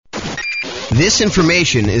This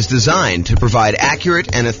information is designed to provide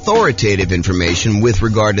accurate and authoritative information with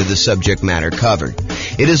regard to the subject matter covered.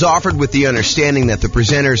 It is offered with the understanding that the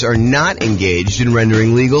presenters are not engaged in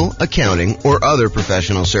rendering legal, accounting, or other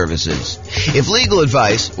professional services. If legal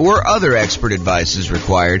advice or other expert advice is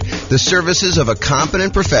required, the services of a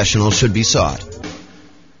competent professional should be sought.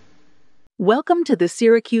 Welcome to the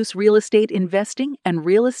Syracuse Real Estate Investing and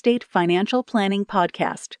Real Estate Financial Planning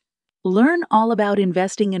Podcast. Learn all about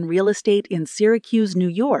investing in real estate in Syracuse, New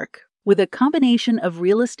York, with a combination of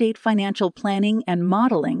real estate financial planning and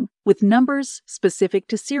modeling with numbers specific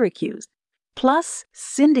to Syracuse, plus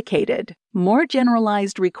syndicated, more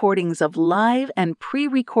generalized recordings of live and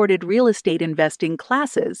pre-recorded real estate investing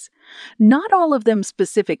classes, not all of them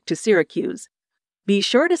specific to Syracuse. Be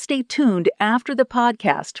sure to stay tuned after the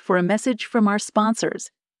podcast for a message from our sponsors.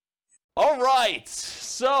 All right,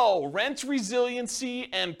 so rent resiliency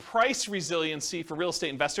and price resiliency for real estate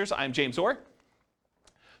investors. I'm James Orr.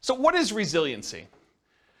 So what is resiliency?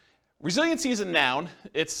 Resiliency is a noun.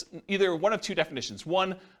 It's either one of two definitions.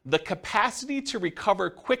 One, the capacity to recover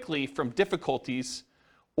quickly from difficulties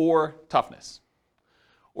or toughness.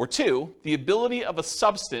 Or two, the ability of a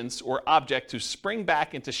substance or object to spring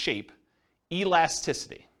back into shape,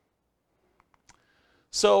 elasticity.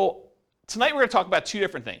 So tonight we're going to talk about two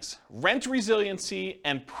different things, rent resiliency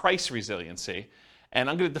and price resiliency, and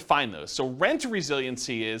I'm going to define those. So rent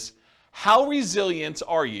resiliency is how resilient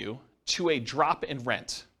are you to a drop in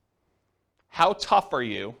rent? How tough are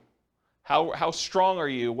you? How strong are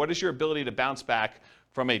you? What is your ability to bounce back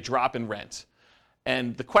from a drop in rent?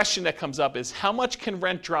 And the question that comes up is how much can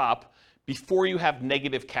rent drop before you have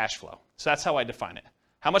negative cash flow? So that's how I define it.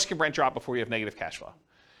 How much can rent drop before you have negative cash flow?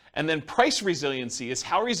 And then price resiliency is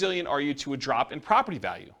how resilient are you to a drop in property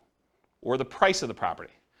value or the price of the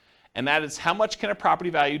property? And that is how much can a property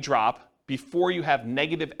value drop before you have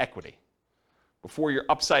negative equity, before you're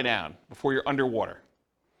upside down, before you're underwater.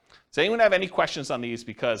 Does anyone have any questions on these?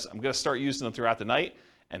 Because I'm going to start using them throughout the night.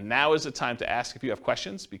 And now is the time to ask if you have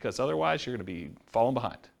questions, because otherwise you're going to be falling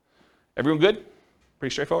behind. Everyone good?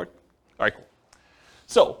 Pretty straightforward? All right, cool.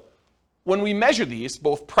 So when we measure these,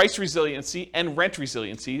 both price resiliency and rent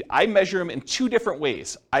resiliency, I measure them in two different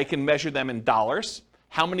ways. I can measure them in dollars.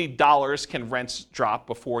 How many dollars can rents drop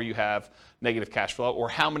before you have negative cash flow? Or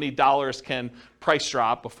how many dollars can price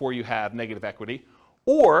drop before you have negative equity?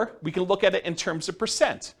 Or we can look at it in terms of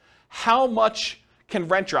percent. How much can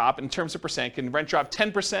rent drop in terms of percent? Can rent drop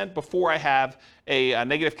 10% before I have a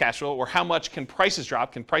negative cash flow? Or how much can prices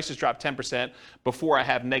drop? Can prices drop 10% before I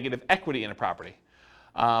have negative equity in a property?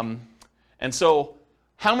 And so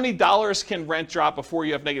how many dollars can rent drop before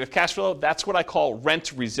you have negative cash flow? That's what I call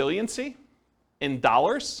rent resiliency in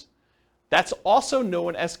dollars. That's also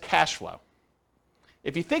known as cash flow.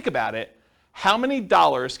 If you think about it, how many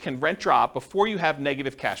dollars can rent drop before you have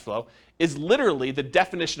negative cash flow is literally the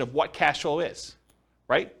definition of what cash flow is,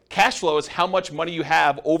 right? Cash flow is how much money you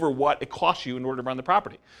have over what it costs you in order to run the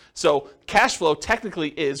property. So cash flow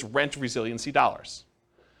technically is rent resiliency dollars.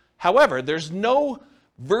 However, there's no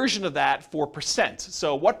version of that for percent.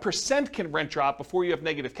 So what percent can rent drop before you have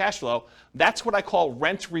negative cash flow? That's what I call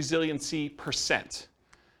rent resiliency percent.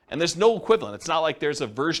 And there's no equivalent. It's not like there's a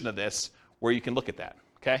version of this where you can look at that,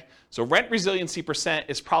 okay? So rent resiliency percent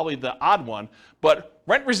is probably the odd one, but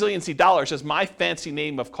rent resiliency dollars is my fancy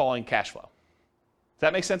name of calling cash flow. Does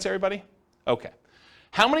that make sense, everybody? Okay.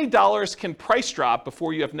 How many dollars can price drop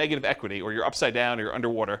before you have negative equity or you're upside down or you're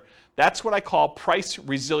underwater? That's what I call price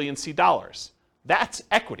resiliency dollars. That's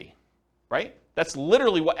equity, right? That's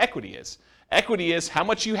literally what equity is. Equity is how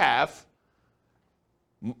much you have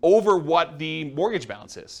over what the mortgage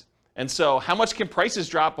balance is. And so how much can prices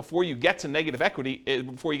drop before you get to negative equity,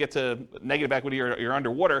 before you get to negative equity or you're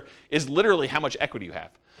underwater, is literally how much equity you have.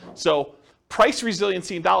 So price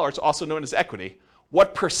resiliency in dollars, also known as equity.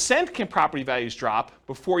 What percent can property values drop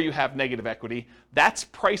before you have negative equity? That's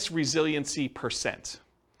price resiliency percent.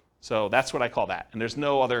 So that's what I call that. And there's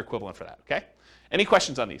no other equivalent for that, okay? Any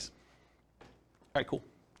questions on these? All right, cool.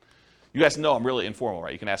 You guys know I'm really informal,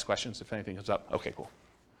 right? You can ask questions if anything comes up. Okay, cool.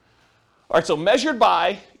 All right, so measured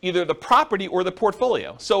by either the property or the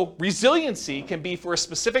portfolio. So resiliency can be for a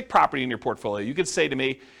specific property in your portfolio. You could say to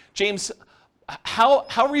me, James, how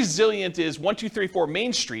resilient is 1234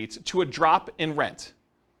 Main Street to a drop in rent?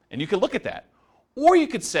 And you can look at that. Or you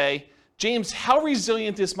could say, James, how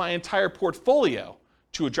resilient is my entire portfolio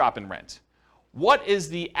to a drop in rent? What is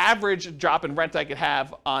the average drop in rent I could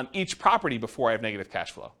have on each property before I have negative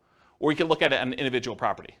cash flow? Or you can look at it on an individual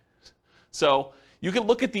property. So you can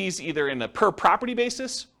look at these either in a per property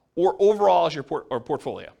basis or overall as your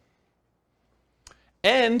portfolio.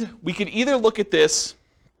 And we could either look at this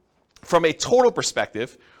from a total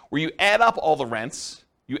perspective, where you add up all the rents,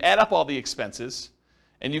 you add up all the expenses,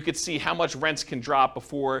 and you could see how much rents can drop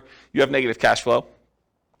before you have negative cash flow.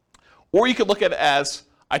 Or you could look at it as,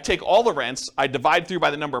 I take all the rents, I divide through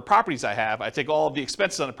by the number of properties I have, I take all of the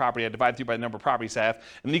expenses on the property, I divide through by the number of properties I have, and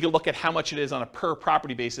then you can look at how much it is on a per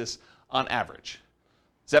property basis on average.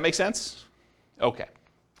 Does that make sense? Okay.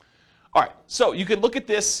 All right, so you could look at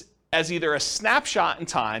this as either a snapshot in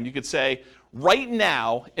time. You could say, right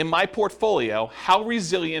now in my portfolio, how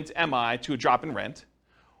resilient am I to a drop in rent?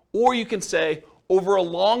 Or you can say, over a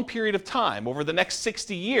long period of time, over the next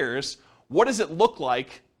 60 years, what does it look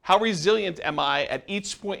like? How resilient am I at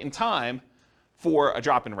each point in time for a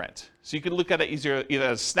drop in rent? So you could look at it either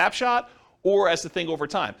as a snapshot or as the thing over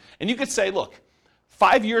time. And you could say, look,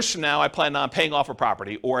 5 years from now, I plan on paying off a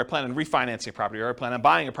property, or I plan on refinancing a property, or I plan on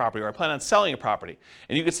buying a property, or I plan on selling a property.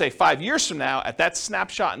 And you could say 5 years from now, at that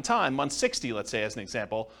snapshot in time, month 60, let's say as an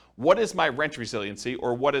example, what is my rent resiliency,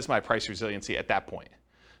 or what is my price resiliency at that point?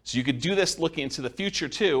 So you could do this looking into the future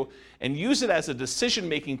too, and use it as a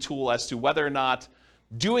decision-making tool as to whether or not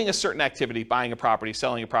doing a certain activity, buying a property,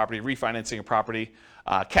 selling a property, refinancing a property,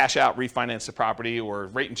 cash out, refinance a property, or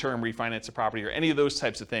rate and term refinance a property, or any of those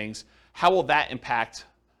types of things, how will that impact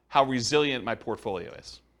how resilient my portfolio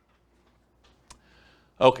is?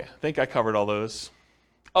 Okay, I think I covered all those.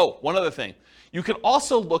 Oh, one other thing. You can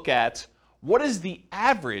also look at what is the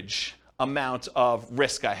average amount of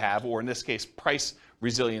risk I have, or in this case, price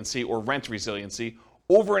resiliency or rent resiliency,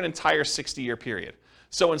 over an entire 60-year period.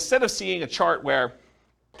 So instead of seeing a chart where,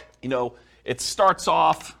 it starts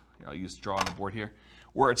off, I'll use draw on the board here,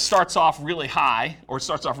 where it starts off really high, or it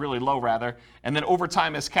starts off really low rather, and then over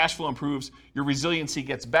time as cash flow improves, your resiliency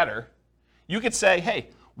gets better. You could say, hey,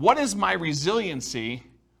 what is my resiliency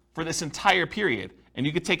for this entire period? And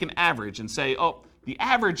you could take an average and say, oh, the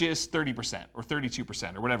average is 30% or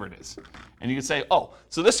 32% or whatever it is. And you could say, oh,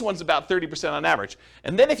 so this one's about 30% on average.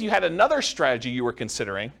 And then if you had another strategy you were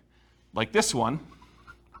considering, like this one,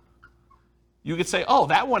 you could say, oh,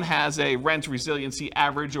 that one has a rent resiliency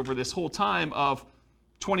average over this whole time of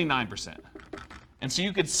 29%. And so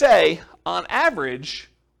you could say, on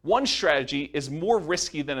average, one strategy is more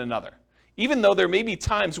risky than another, even though there may be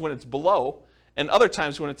times when it's below and other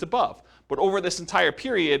times when it's above. But over this entire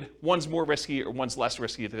period, one's more risky or one's less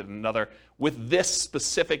risky than another with this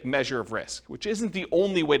specific measure of risk, which isn't the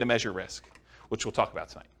only way to measure risk, which we'll talk about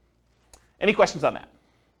tonight. Any questions on that?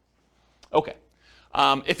 Okay.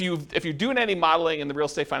 If you're doing any modeling in the Real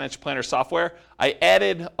Estate Financial Planner software, I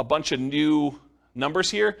added a bunch of new numbers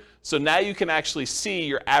here. So now you can actually see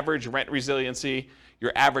your average rent resiliency,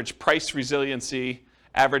 your average price resiliency,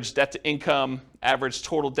 average debt to income, average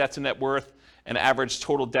total debt to net worth, and average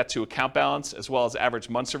total debt to account balance, as well as average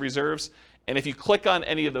months of reserves. And if you click on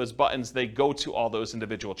any of those buttons, they go to all those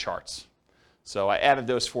individual charts. So I added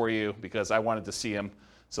those for you because I wanted to see them.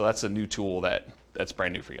 So that's a new tool that's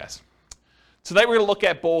brand new for you guys. Tonight we're going to look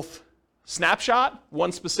at both snapshot,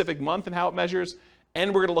 one specific month and how it measures,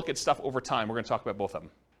 and we're going to look at stuff over time. We're going to talk about both of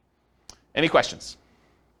them. Any questions?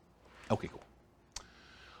 Okay, cool.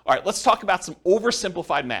 All right, let's talk about some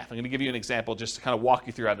oversimplified math. I'm going to give you an example just to kind of walk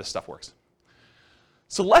you through how this stuff works.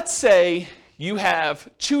 So let's say you have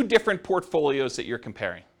two different portfolios that you're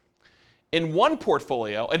comparing. In one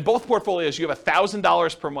portfolio, in both portfolios, you have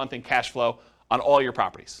 $1,000 per month in cash flow on all your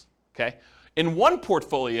properties, okay? In one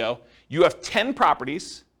portfolio, you have 10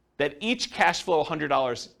 properties that each cash flow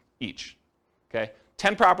 $100 each, okay?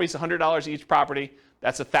 10 properties, $100 each property,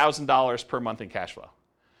 that's $1,000 per month in cash flow.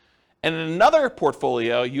 And in another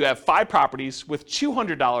portfolio, you have 5 properties with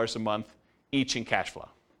 $200 a month each in cash flow.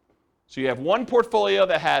 So you have one portfolio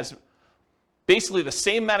that has basically the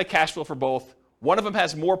same amount of cash flow for both. One of them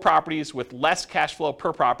has more properties with less cash flow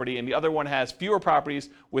per property, and the other one has fewer properties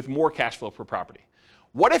with more cash flow per property.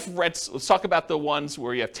 What if rents, let's talk about the ones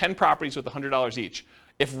where you have 10 properties with $100 each.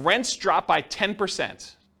 If rents drop by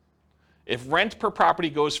 10%, if rent per property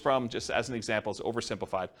goes from, just as an example, it's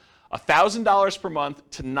oversimplified, $1,000 per month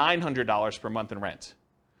to $900 per month in rent,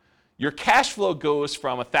 your cash flow goes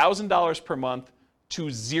from $1,000 per month to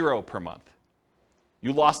 $0 per month.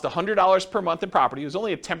 You lost $100 per month in property. It was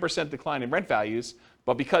only a 10% decline in rent values,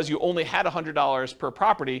 but because you only had $100 per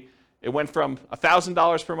property, it went from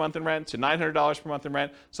 $1,000 per month in rent to $900 per month in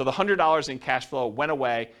rent. So the $100 in cash flow went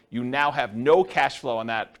away. You now have no cash flow on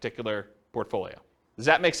that particular portfolio. Does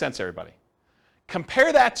that make sense, everybody?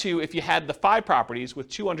 Compare that to if you had the 5 properties with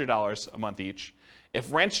 $200 a month each.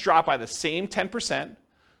 If rents drop by the same 10%,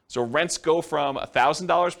 so rents go from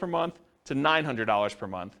 $1,000 per month to $900 per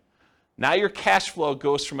month, now your cash flow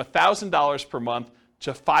goes from $1,000 per month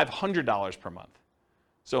to $500 per month.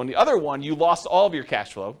 So in the other one, you lost all of your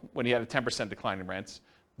cash flow when you had a 10% decline in rents.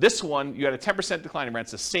 This one, you had a 10% decline in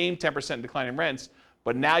rents, the same 10% decline in rents,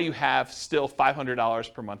 but now you have still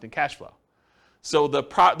 $500 per month in cash flow. So the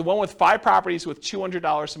one with 5 properties with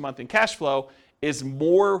 $200 a month in cash flow is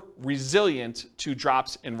more resilient to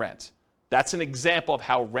drops in rent. That's an example of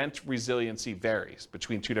how rent resiliency varies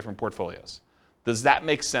between 2 different portfolios. Does that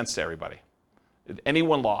make sense to everybody? Did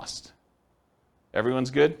anyone lost? Everyone's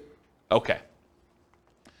good? Okay.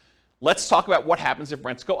 Let's talk about what happens if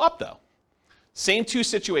rents go up, though. Same 2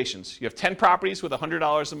 situations. You have 10 properties with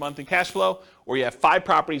 $100 a month in cash flow, or you have 5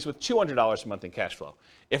 properties with $200 a month in cash flow.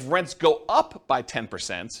 If rents go up by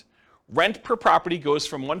 10%, rent per property goes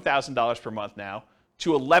from $1,000 per month now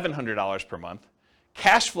to $1,100 per month.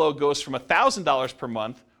 Cash flow goes from $1,000 per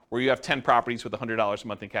month, where you have 10 properties with $100 a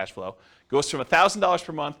month in cash flow, goes from $1,000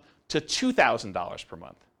 per month to $2,000 per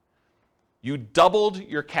month. You doubled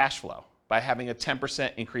your cash flow by having a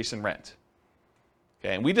 10% increase in rent.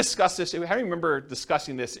 Okay, and we discussed this, I remember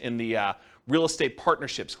discussing this in the real estate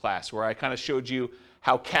partnerships class, where I kind of showed you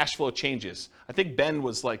how cash flow changes. I think Ben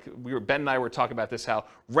and I were talking about this, how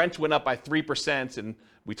rent went up by 3%, and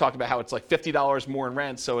we talked about how it's like $50 more in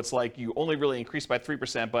rent, so it's like you only really increased by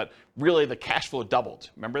 3%, but really the cash flow doubled.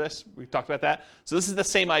 Remember this? We talked about that? So this is the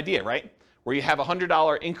same idea, right? Where you have a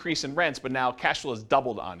 $100 increase in rents, but now cash flow is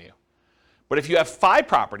doubled on you. But if you have 5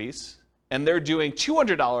 properties, and they're doing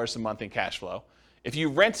 $200 a month in cash flow, if you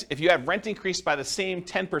have rent increased by the same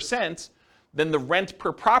 10%, then the rent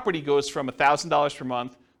per property goes from $1,000 per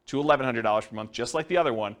month to $1,100 per month, just like the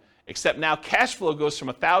other one, except now cash flow goes from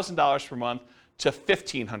 $1,000 per month to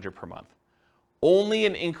 $1,500 per month. Only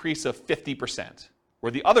an increase of 50%,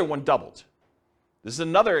 where the other one doubled. This is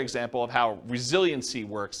another example of how resiliency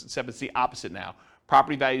works, except it's the opposite now.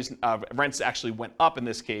 Property values, rents actually went up in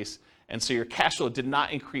this case, and so your cash flow did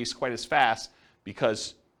not increase quite as fast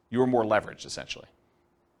because you were more leveraged, essentially.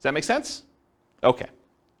 Does that make sense? Okay.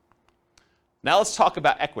 Now let's talk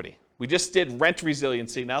about equity. We just did rent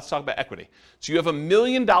resiliency. Now let's talk about equity. So you have $1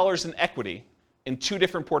 million in equity in 2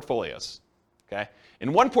 different portfolios. Okay?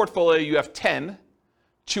 In one portfolio, you have 10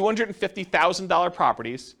 $250,000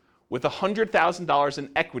 properties with $100,000 in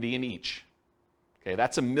equity in each. Okay,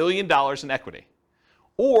 that's $1 million in equity.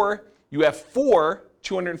 Or you have 4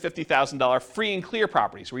 $250,000 free and clear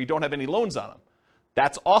properties where you don't have any loans on them.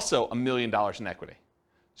 That's also $1 million in equity.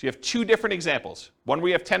 So you have 2 different examples. One where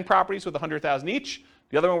you have 10 properties with $100,000 each.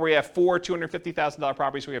 The other one where you have 4 $250,000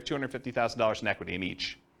 properties where you have $250,000 in equity in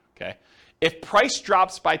each. Okay? If price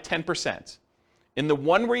drops by 10%, in the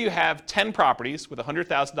one where you have 10 properties with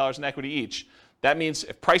 $100,000 in equity each, that means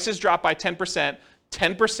if prices drop by 10%,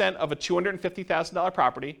 10% of a $250,000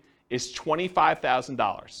 property is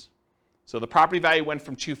 $25,000. So the property value went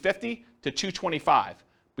from $250,000 to $225,000,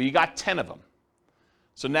 but you got 10 of them.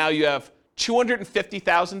 So now you have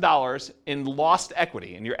 $250,000 in lost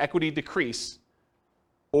equity, and your equity decreased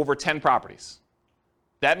over 10 properties.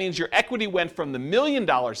 That means your equity went from the $1 million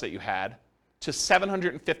that you had to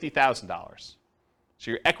 $750,000.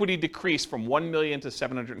 So your equity decreased from $1 million to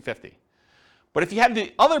 $750,000. But if you had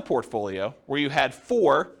the other portfolio where you had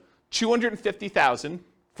 4 $250,000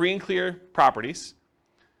 free and clear properties,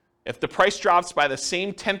 if the price drops by the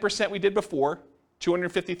same 10% we did before,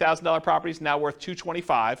 $250,000 properties now worth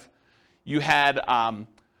 $225,000, you had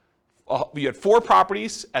 4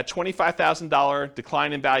 properties at $25,000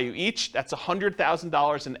 decline in value each. That's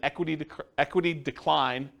 $100,000 in equity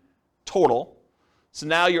decline total. So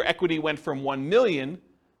now your equity went from $1 million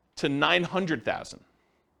to $900,000.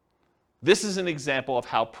 This is an example of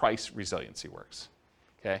how price resiliency works.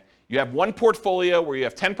 Okay? You have one portfolio where you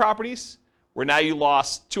have 10 properties, where now you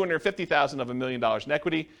lost $250,000 of $1 million in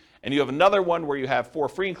equity, and you have another one where you have 4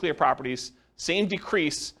 free and clear properties, same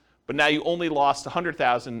decrease, but now you only lost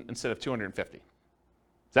 $100,000 instead of $250,000. Does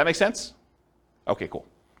that make sense? Okay, cool.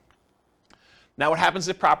 Now what happens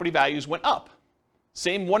if property values went up?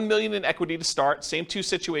 Same $1 million in equity to start, same 2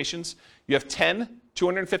 situations. You have 10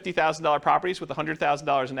 $250,000 properties with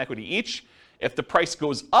 $100,000 in equity each. If the price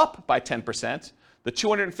goes up by 10%, the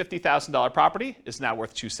 $250,000 property is now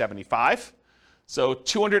worth $275,000. So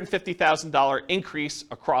 $250,000 increase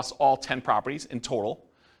across all 10 properties in total.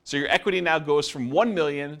 So your equity now goes from $1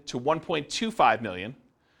 million to $1.25 million.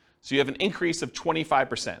 So you have an increase of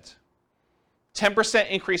 25%. 10%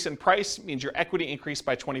 increase in price means your equity increased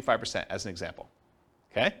by 25%, as an example.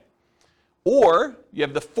 Okay? Or you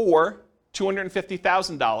have the 4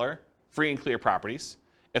 $250,000 free and clear properties.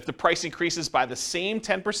 If the price increases by the same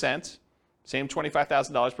 10%, same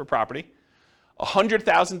 $25,000 per property,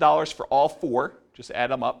 $100,000 for all 4, just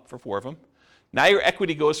add them up for 4 of them. Now your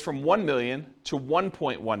equity goes from $1 million to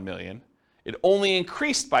 $1.1 million, It only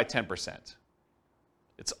increased by 10%.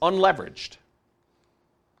 It's unleveraged.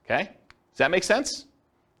 Okay? Does that make sense?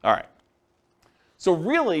 All right. So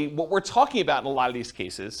really, what we're talking about in a lot of these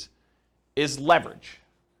cases is leverage.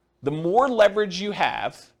 The more leverage you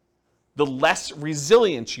have, the less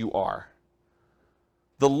resilient you are.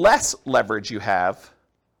 The less leverage you have,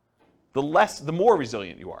 the more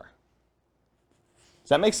resilient you are. Does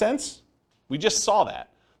that make sense? We just saw that.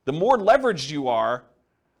 The more leveraged you are,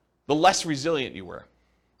 the less resilient you were.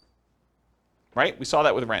 Right? We saw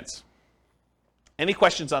that with rents. Any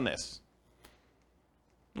questions on this?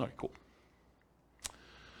 All right, cool.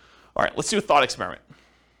 All right, let's do a thought experiment.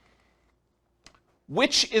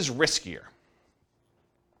 Which is riskier?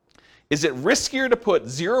 Is it riskier to put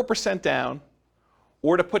 0% down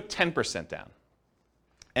or to put 10% down?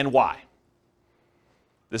 And why?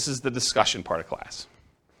 This is the discussion part of class.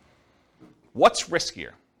 What's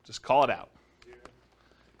riskier? Just call it out.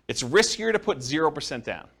 It's riskier to put 0%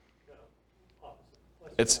 down.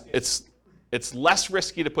 It's less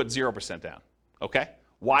risky to put 0% down. Okay?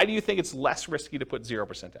 Why do you think it's less risky to put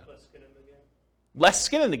 0% down? Less skin in the game. Less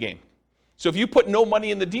skin in the game. So if you put no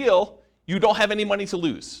money in the deal, you don't have any money to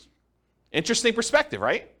lose. Interesting perspective,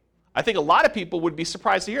 right? I think a lot of people would be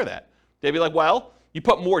surprised to hear that. They'd be like, well, you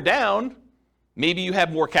put more down, maybe you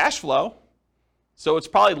have more cash flow, so it's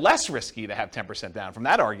probably less risky to have 10% down from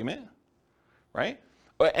that argument, right?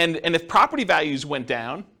 And if property values went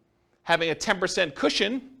down, having a 10%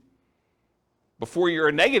 cushion before you're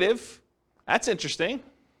a negative, that's interesting.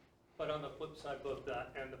 But on the flip side, both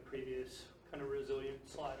that and the previous kind of resilient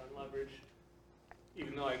slide on leverage,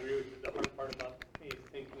 even though I agree with you, the hard part about me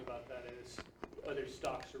thinking about that is other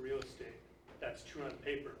stocks or real estate, that's true on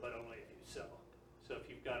paper, but only if you sell. So if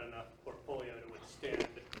you've got enough portfolio to withstand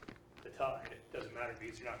the tide, it doesn't matter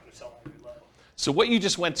because you're not going to sell at every level. So what you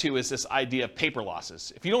just went to is this idea of paper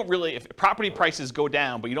losses. If property prices go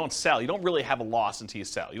down but you don't sell, you don't really have a loss until you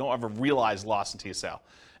sell. You don't have a realized loss until you sell.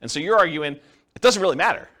 And so you're arguing it doesn't really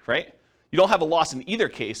matter, right? You don't have a loss in either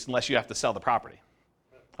case unless you have to sell the property.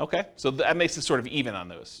 Okay, so that makes it sort of even on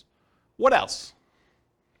those. What else?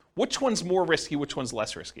 Which one's more risky, which one's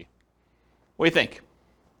less risky? What do you think?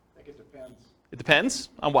 I think it depends. It depends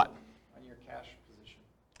on what? On your cash position.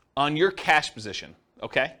 On your cash position,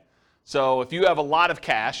 okay? So if you have a lot of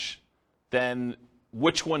cash, then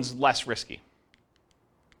which one's less risky?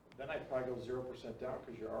 Then I'd probably go 0% down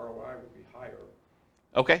because your ROI would be higher.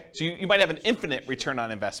 Okay, so you might have an infinite return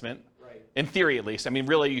on investment. Right. In theory, at least. I mean,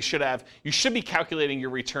 really, you should be calculating your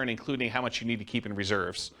return, including how much you need to keep in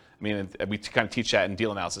reserves. I mean, we kind of teach that in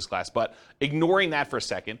deal analysis class. But ignoring that for a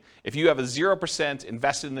second, if you have a 0%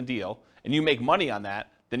 invested in the deal and you make money on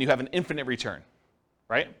that, then you have an infinite return,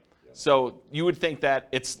 right? Yeah. So you would think that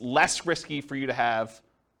it's less risky for you to have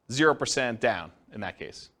 0% down in that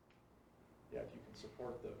case. Yeah, if you can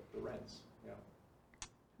support the rents. Yeah.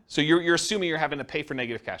 So you're assuming you're having to pay for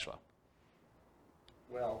negative cash flow.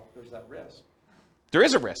 Well, there's that risk. There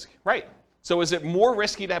is a risk, right? So is it more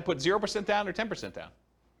risky to put 0% down or 10% down?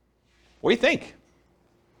 What do you think?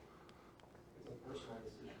 It's a personal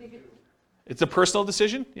decision. It's a personal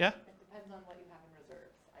decision, yeah? It depends on what you have in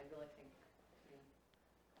reserves. I really think.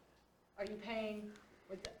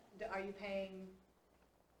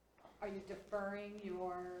 Are you deferring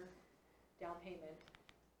your down payment,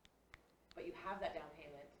 but you have that down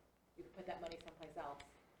payment, you can put that money someplace else,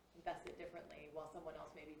 invest it differently, while someone else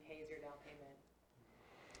maybe pays your down payment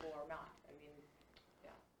or not. I mean,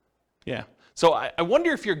 yeah. Yeah. So I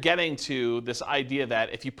wonder if you're getting to this idea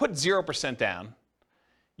that if you put 0% down,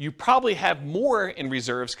 you probably have more in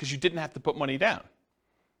reserves because you didn't have to put money down.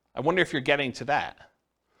 I wonder if you're getting to that.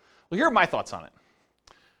 Well, here are my thoughts on it.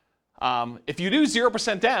 If you do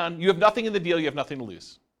 0% down, you have nothing in the deal, you have nothing to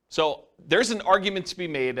lose. So there's an argument to be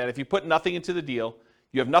made that if you put nothing into the deal,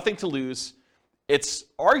 you have nothing to lose. It's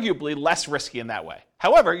arguably less risky in that way.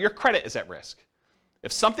 However, your credit is at risk.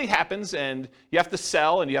 If something happens and you have to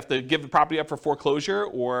sell and you have to give the property up for foreclosure,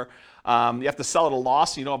 or you have to sell at a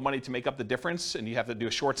loss and you don't have money to make up the difference and you have to do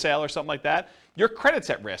a short sale or something like that, your credit's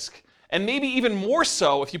at risk. And maybe even more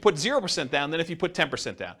so if you put 0% down than if you put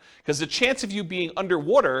 10% down. Because the chance of you being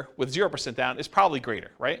underwater with 0% down is probably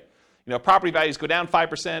greater, right? You know, property values go down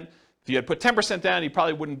 5%. If you had put 10% down, you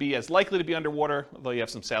probably wouldn't be as likely to be underwater, although you have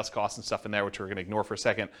some sales costs and stuff in there, which we're going to ignore for a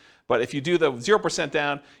second. But if you do the 0%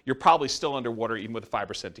 down, you're probably still underwater even with a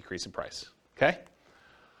 5% decrease in price, okay?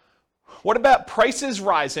 What about prices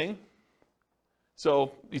rising?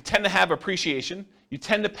 So you tend to have appreciation. You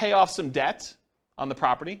tend to pay off some debt on the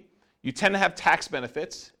property. You tend to have tax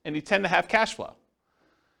benefits, and you tend to have cash flow.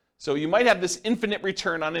 So you might have this infinite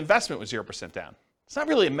return on investment with 0% down. It's not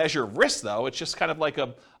really a measure of risk, though. It's just kind of like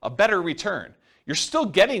a better return. You're still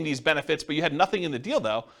getting these benefits, but you had nothing in the deal,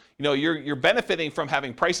 though. You're benefiting from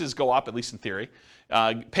having prices go up, at least in theory,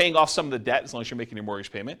 paying off some of the debt as long as you're making your mortgage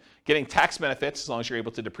payment, getting tax benefits as long as you're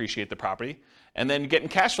able to depreciate the property, and then getting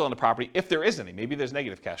cash flow on the property if there is any. Maybe there's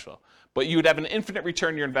negative cash flow. But you would have an infinite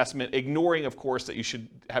return on your investment, ignoring, of course, that you should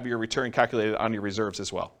have your return calculated on your reserves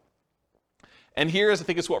as well. And here's, I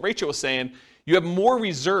think it's what Rachel was saying, you have more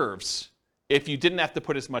reserves if you didn't have to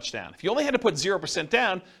put as much down. If you only had to put 0%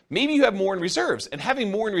 down, maybe you have more in reserves. And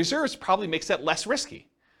having more in reserves probably makes that less risky.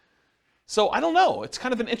 So I don't know. It's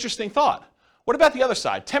kind of an interesting thought. What about the other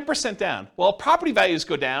side? 10% down. Well, property values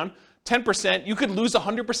go down 10%. You could lose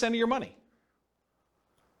 100% of your money.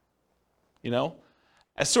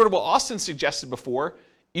 As sort of what Austin suggested before,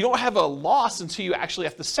 you don't have a loss until you actually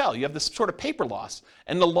have to sell. You have this sort of paper loss.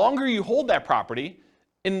 And the longer you hold that property,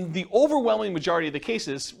 in the overwhelming majority of the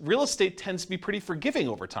cases, real estate tends to be pretty forgiving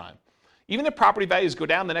over time. Even if property values go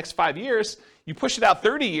down the next 5 years, you push it out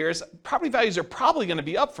 30 years, property values are probably going to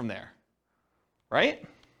be up from there, right?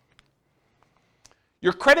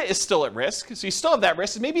 Your credit is still at risk, so you still have that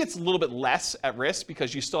risk. Maybe it's a little bit less at risk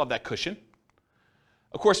because you still have that cushion.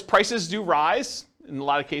 Of course, prices do rise. In a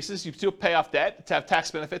lot of cases, you still pay off debt to have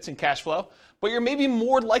tax benefits and cash flow, but you're maybe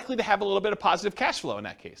more likely to have a little bit of positive cash flow in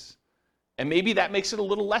that case. And maybe that makes it a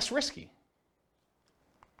little less risky.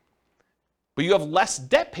 But you have less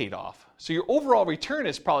debt paid off. So your overall return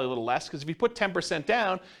is probably a little less because if you put 10%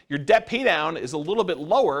 down, your debt pay down is a little bit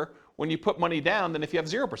lower when you put money down than if you have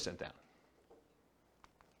 0% down.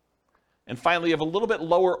 And finally, you have a little bit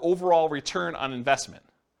lower overall return on investment.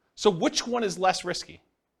 So which one is less risky?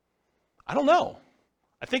 I don't know.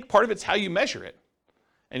 I think part of it's how you measure it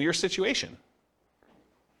and your situation.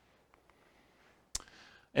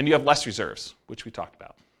 And you have less reserves, which we talked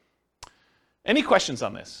about. Any questions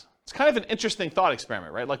on this? It's kind of an interesting thought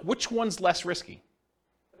experiment, right? Like, which one's less risky?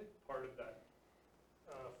 I think part of that,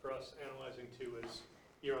 for us analyzing too, is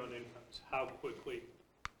your own incomes. How quickly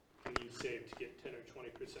can you save to get 10 or 20%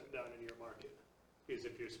 down in your market? Because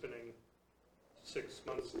if you're spending 6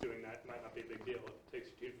 months doing that, it might not be a big deal. If it takes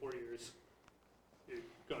you 2 to 4 years, you're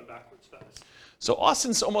going backwards fast. So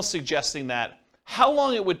Austin's almost suggesting that how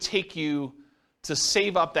long it would take you to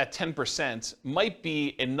save up that 10% might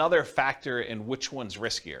be another factor in which one's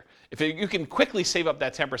riskier. If you can quickly save up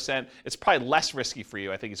that 10%, it's probably less risky for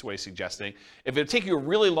you, I think is what he's suggesting. If it take you a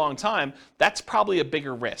really long time, that's probably a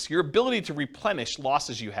bigger risk. Your ability to replenish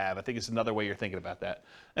losses you have, I think is another way you're thinking about that.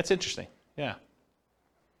 That's interesting, yeah.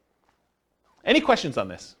 Any questions on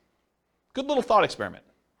this? Good little thought experiment.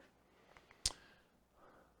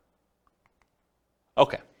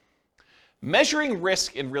 Okay. Measuring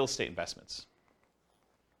risk in real estate investments,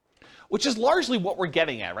 which is largely what we're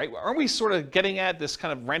getting at, right? Aren't we sort of getting at this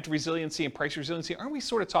kind of rent resiliency and price resiliency? Aren't we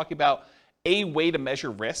sort of talking about a way to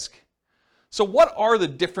measure risk? So what are the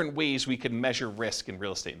different ways we can measure risk in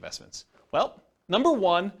real estate investments? Well, number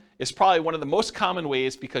one is probably one of the most common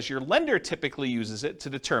ways because your lender typically uses it to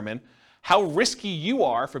determine how risky you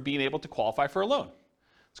are for being able to qualify for a loan.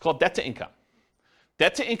 It's called debt to income.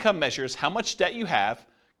 Debt to income measures how much debt you have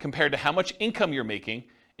compared to how much income you're making,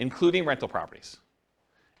 including rental properties.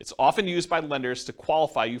 It's often used by lenders to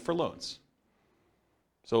qualify you for loans.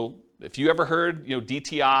 So if you ever heard,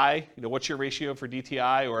 DTI, what's your ratio for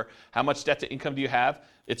DTI or how much debt to income do you have?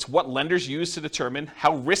 It's what lenders use to determine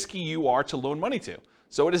how risky you are to loan money to.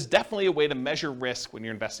 So it is definitely a way to measure risk when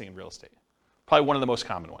you're investing in real estate. Probably one of the most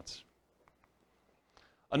common ones.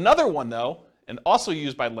 Another one, though, and also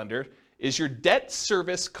used by lender, is your debt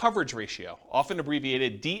service coverage ratio, often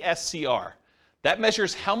abbreviated DSCR. That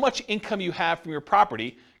measures how much income you have from your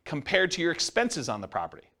property compared to your expenses on the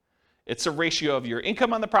property. It's a ratio of your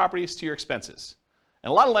income on the properties to your expenses. And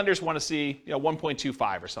a lot of lenders want to see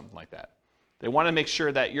 1.25 or something like that. They want to make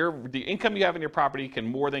sure that the income you have in your property can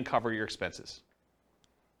more than cover your expenses.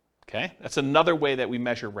 Okay? That's another way that we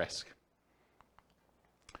measure risk.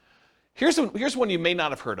 Here's one you may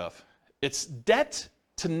not have heard of. It's debt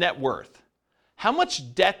to net worth. How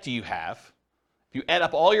much debt do you have? If you add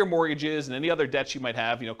up all your mortgages and any other debts you might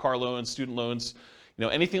have, car loans, student loans,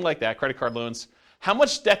 anything like that, credit card loans, how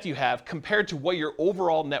much debt do you have compared to what your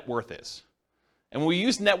overall net worth is? And when we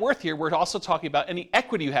use net worth here, we're also talking about any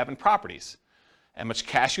equity you have in properties. How much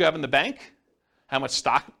cash you have in the bank, how much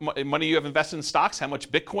stock money you have invested in stocks, how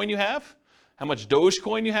much Bitcoin you have, how much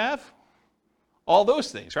Dogecoin you have, all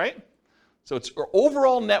those things, right? So it's your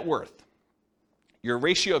overall net worth, your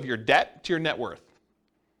ratio of your debt to your net worth,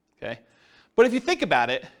 okay? But if you think about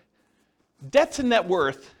it, debt to net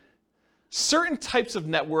worth, certain types of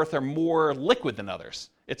net worth are more liquid than others.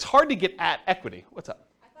 It's hard to get at equity. What's up?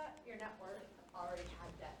 I thought your net worth already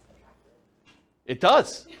It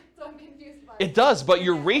does. So I'm confused by It does, but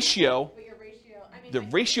your ratio, But your ratio, I mean, the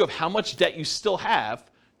ratio of how much debt you still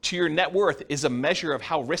have to your net worth is a measure of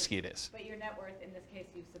how risky it is. But your net worth, in this case,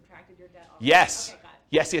 you've subtracted your debt off. Yes. Okay,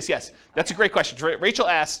 got it. Yes. That's a great question. Rachel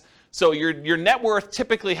asked, so your net worth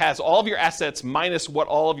typically has all of your assets minus what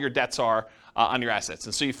all of your debts are on your assets.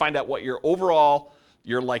 And so you find out what your overall,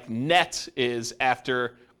 your like net is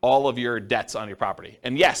after all of your debts on your property.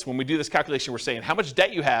 And yes, when we do this calculation, we're saying how much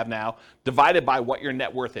debt you have now divided by what your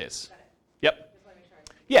net worth is. Got it. Yep. Just want to make sure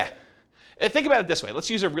I Yeah. And think about it this way. Let's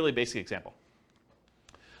use a really basic example.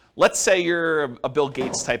 Let's say you're a Bill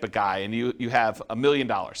Gates type of guy and you have $1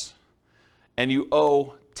 million and you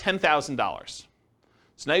owe $10,000.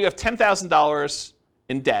 So now you have $10,000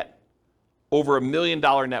 in debt over $1 million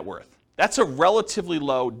net worth. That's a relatively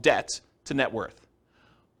low debt to net worth.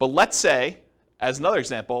 But let's say, as another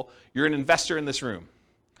example, you're an investor in this room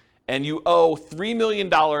and you owe $3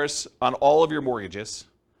 million on all of your mortgages,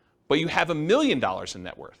 but you have $1 million in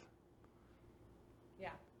net worth. Yeah.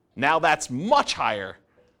 Now that's much higher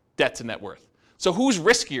debt to net worth. So who's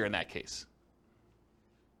riskier in that case?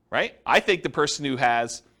 Right? I think the person who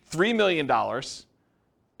has $3 million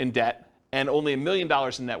in debt and only $1 million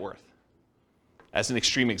in net worth, as an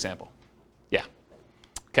extreme example. Yeah.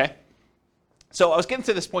 Okay? So I was getting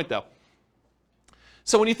to this point though.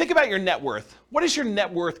 So when you think about your net worth, what does your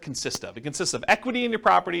net worth consist of? It consists of equity in your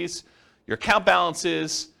properties, your account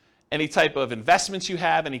balances, any type of investments you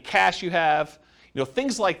have, any cash you have,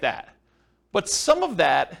 things like that. But some of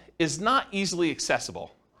that is not easily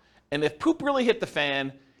accessible. And if poop really hit the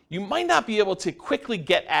fan, you might not be able to quickly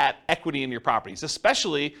get at equity in your properties,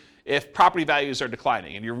 especially if property values are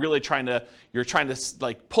declining and you're really trying to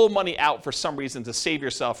like pull money out for some reason to save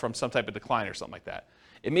yourself from some type of decline or something like that.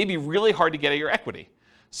 It may be really hard to get at your equity.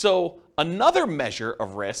 So another measure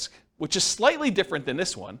of risk, which is slightly different than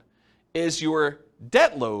this one, is your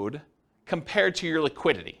debt load compared to your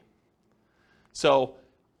liquidity. So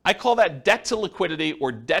I call that debt to liquidity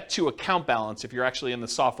or debt to account balance if you're actually in the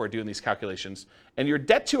software doing these calculations. And your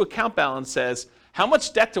debt to account balance says, how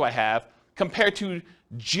much debt do I have compared to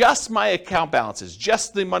just my account balances,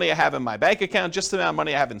 just the money I have in my bank account, just the amount of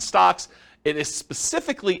money I have in stocks. It is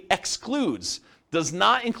specifically excludes, does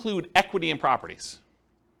not include equity in properties.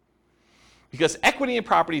 Because equity in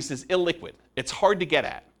properties is illiquid. It's hard to get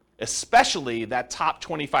at, especially that top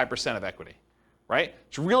 25% of equity, right?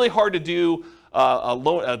 It's really hard to do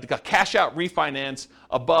a cash out refinance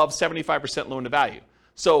above 75% loan to value.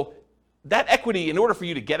 So that equity, in order for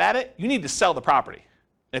you to get at it, you need to sell the property.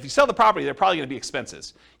 And if you sell the property, they're probably going to be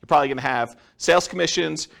expenses. You're probably going to have sales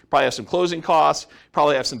commissions, you probably have some closing costs, you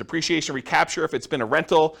probably have some depreciation recapture if it's been a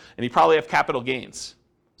rental, and you probably have capital gains.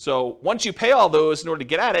 So once you pay all those in order to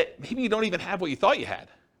get at it, maybe you don't even have what you thought you had.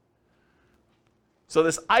 So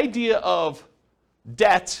this idea of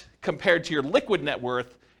debt compared to your liquid net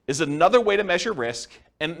worth is another way to measure risk.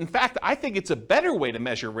 And in fact, I think it's a better way to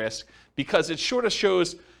measure risk because it sort of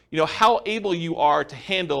shows, how able you are to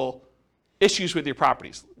handle issues with your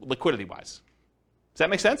properties, liquidity-wise. Does that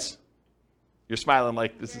make sense? You're smiling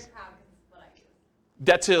like this is what I use.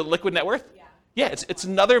 debt to liquid net worth? Yeah. Yeah, it's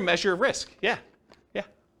another measure of risk. Yeah.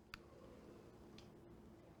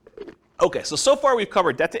 Okay, so far we've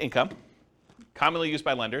covered debt to income, commonly used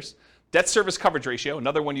by lenders, debt service coverage ratio,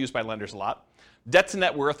 another one used by lenders a lot, debt to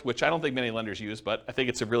net worth, which I don't think many lenders use, but I think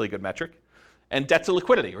it's a really good metric, and debt to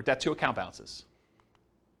liquidity or debt to account balances.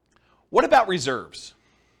 What about reserves?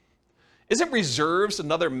 Isn't reserves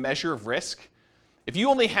another measure of risk? If you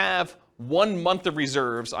only have 1 month of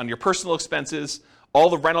reserves on your personal expenses,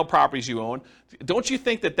 all the rental properties you own, don't you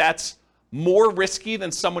think that that's more risky than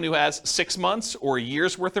someone who has 6 months or a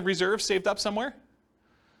year's worth of reserves saved up somewhere?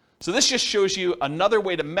 So this just shows you another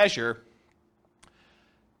way to measure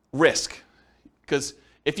risk. Because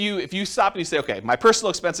if you stop and you say, okay, my personal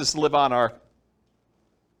expenses to live on are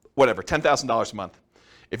whatever, $10,000 a month.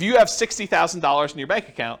 If you have $60,000 in your bank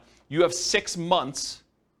account, you have 6 months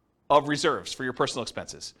of reserves for your personal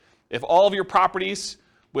expenses. If all of your properties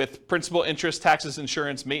with principal, interest, taxes,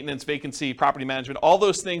 insurance, maintenance, vacancy, property management, all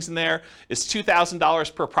those things in there is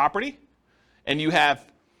 $2,000 per property, and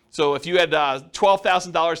so if you had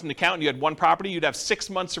 $12,000 in the account and you had one property, you'd have 6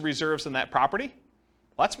 months of reserves in that property.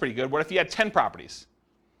 Well, that's pretty good. What if you had 10 properties?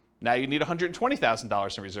 Now you need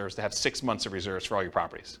 $120,000 in reserves to have 6 months of reserves for all your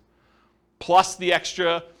properties. Plus the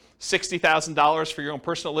extra $60,000 for your own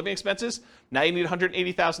personal living expenses. Now you need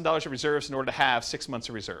 $180,000 of reserves in order to have 6 months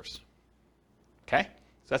of reserves. Okay?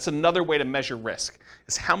 So that's another way to measure risk,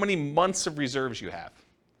 is how many months of reserves you have.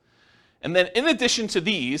 And then in addition to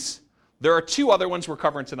these, there are 2 other ones we're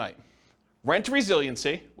covering tonight. Rent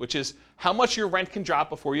resiliency, which is how much your rent can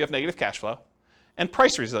drop before you have negative cash flow, and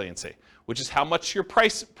price resiliency, which is how much your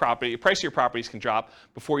price of your properties can drop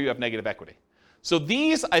before you have negative equity. So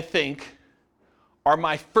these, I think, are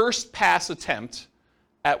my first pass attempt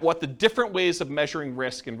at what the different ways of measuring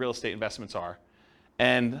risk in real estate investments are.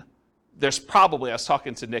 And there's probably, I was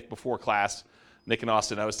talking to Nick before class, Nick and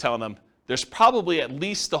Austin, I was telling them, there's probably at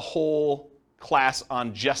least a whole class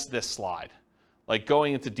on just this slide, like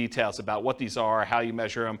going into details about what these are, how you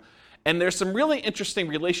measure them. And there's some really interesting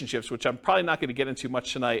relationships, which I'm probably not going to get into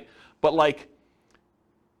much tonight, but like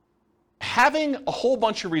having a whole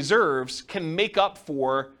bunch of reserves can make up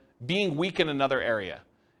for being weak in another area.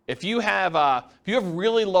 If you have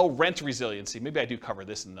really low rent resiliency, maybe I do cover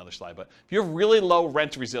this in another slide, but if you have really low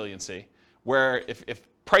rent resiliency, where if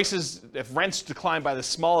rents decline by the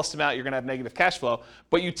smallest amount, you're going to have negative cash flow,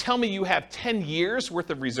 but you tell me you have 10 years worth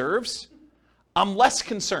of reserves, I'm less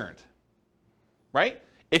concerned, right?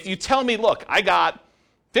 If you tell me, look, I got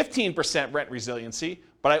 15% rent resiliency,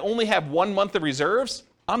 but I only have 1 month of reserves,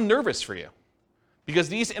 I'm nervous for you because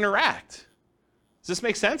these interact. Does this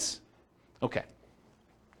make sense? Okay.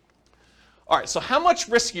 All right, so how much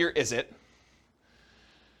riskier is it?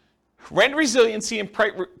 Rent resiliency and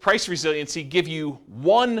price resiliency give you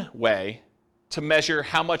one way to measure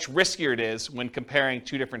how much riskier it is when comparing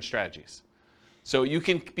two different strategies. So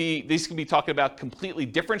these can be talking about completely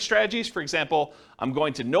different strategies. For example, I'm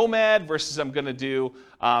going to Nomad versus I'm going to do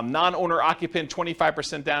non-owner occupant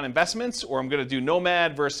 25% down investments, or I'm going to do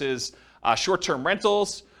Nomad versus short-term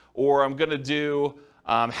rentals, or I'm going to do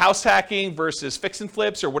house hacking versus fix and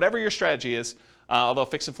flips, or whatever your strategy is, although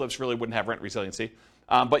fix and flips really wouldn't have rent resiliency.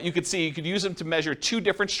 But you could use them to measure two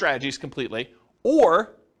different strategies completely,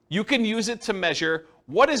 or you can use it to measure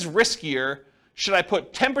what is riskier. Should I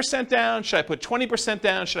put 10% down? Should I put 20%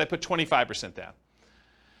 down? Should I put 25% down?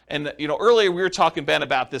 And earlier we were talking, Ben,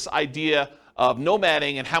 about this idea of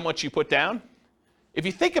nomading and how much you put down. If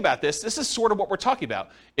you think about this is sort of what we're talking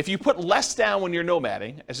about. If you put less down when you're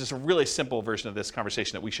nomading, it's just a really simple version of this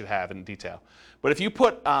conversation that we should have in detail. But if you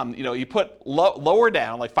put, lower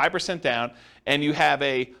down, like 5% down, and you have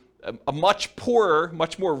a much poorer,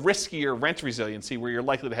 much more riskier rent resiliency, where you're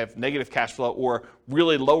likely to have negative cash flow or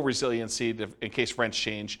really low resiliency in case rents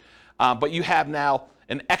change, but you have now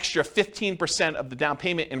an extra 15% of the down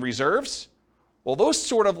payment in reserves, well, those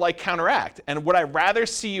sort of like counteract. And would I rather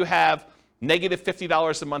see you have negative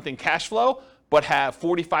 $50 a month in cash flow, but have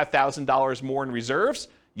 $45,000 more in reserves?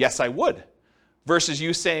 Yes, I would. Versus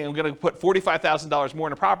you saying, I'm going to put $45,000 more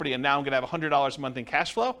in a property and now I'm going to have $100 a month in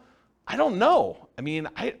cash flow? I don't know. I mean,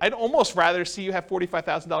 I'd almost rather see you have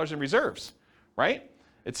 $45,000 in reserves, right?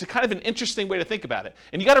 It's a kind of an interesting way to think about it.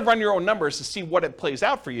 And you got to run your own numbers to see what it plays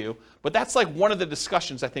out for you, but that's like one of the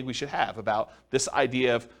discussions I think we should have about this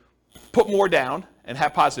idea of put more down and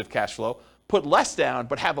have positive cash flow, put less down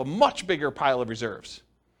but have a much bigger pile of reserves.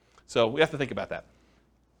 So we have to think about that.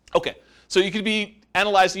 Okay, so you could be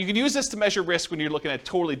analyzing, you can use this to measure risk when you're looking at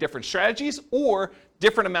totally different strategies or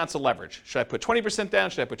different amounts of leverage. Should I put 20% down?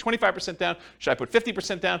 Should I put 25% down? Should I put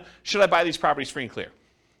 50% down? Should I buy these properties free and clear?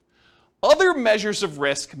 Other measures of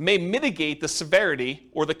risk may mitigate the severity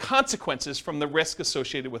or the consequences from the risk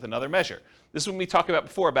associated with another measure. This is what we talked about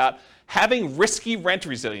before about having risky rent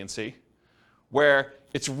resiliency, where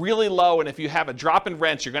it's really low, and if you have a drop in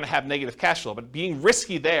rent, you're going to have negative cash flow. But being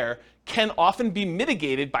risky there can often be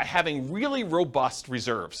mitigated by having really robust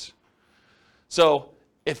reserves. So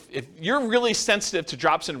if you're really sensitive to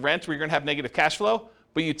drops in rent where you're going to have negative cash flow,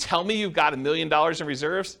 but you tell me you've got $1 million in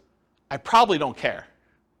reserves, I probably don't care,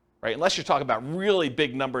 right? Unless you're talking about really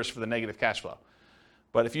big numbers for the negative cash flow.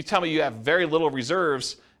 But if you tell me you have very little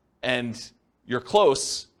reserves and you're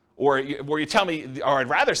close, or you tell me, or I'd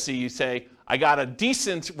rather see you say, I got a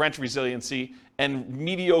decent rent resiliency and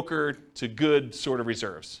mediocre to good sort of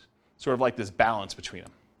reserves. Sort of like this balance between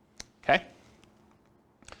them, okay?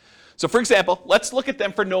 So for example, let's look at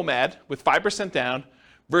them for Nomad with 5% down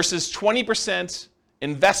versus 20%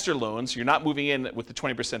 investor loans. You're not moving in with the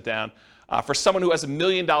 20% down for someone who has $1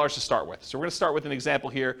 million to start with. So we're going to start with an example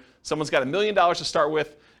here. Someone's got $1 million to start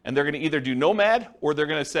with, and they're going to either do Nomad or they're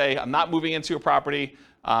going to say, I'm not moving into a property.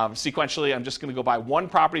 Sequentially, I'm just going to go buy one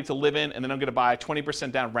property to live in, and then I'm going to buy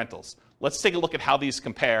 20% down rentals. Let's take a look at how these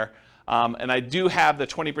compare. And I do have the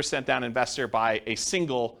 20% down investor buy a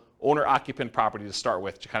single owner-occupant property to start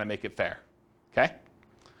with to kind of make it fair, okay?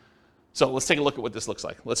 So let's take a look at what this looks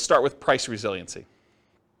like. Let's start with price resiliency.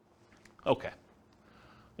 Okay.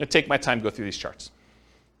 I'm going to take my time to go through these charts.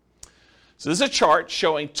 So this is a chart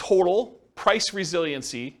showing total price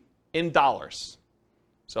resiliency in dollars.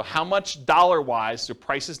 So how much dollar-wise do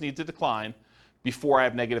prices need to decline before I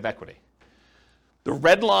have negative equity? The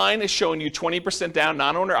red line is showing you 20% down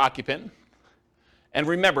non-owner occupant. And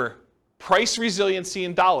remember, price resiliency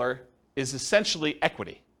in dollar is essentially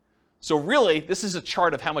equity. So really, this is a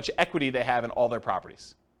chart of how much equity they have in all their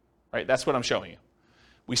properties. Right? That's what I'm showing you.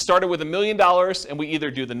 We started with $1 million, and we either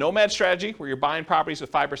do the nomad strategy, where you're buying properties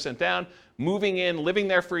with 5% down, moving in, living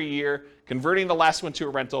there for a year, converting the last one to a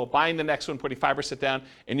rental, buying the next one, putting 5% down,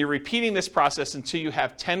 and you're repeating this process until you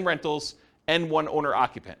have 10 rentals and 1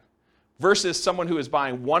 owner-occupant, versus someone who is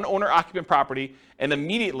buying 1 owner-occupant property and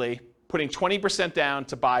immediately putting 20% down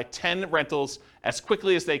to buy 10 rentals as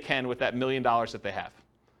quickly as they can with that $1 million that they have.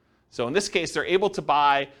 So in this case, they're able to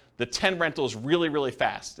buy the 10 rentals really, really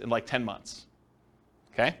fast in like 10 months.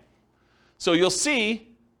 Okay? So you'll see,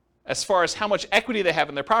 as far as how much equity they have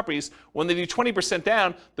in their properties, when they do 20%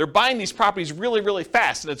 down, they're buying these properties really, really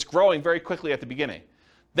fast, and it's growing very quickly at the beginning.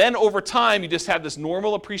 Then over time, you just have this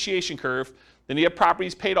normal appreciation curve. Then you have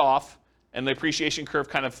properties paid off, and the appreciation curve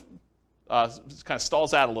kind of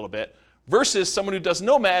stalls out a little bit, versus someone who does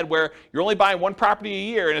nomad, where you're only buying 1 property a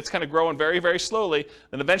year, and it's kind of growing very, very slowly.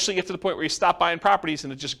 Then eventually you get to the point where you stop buying properties,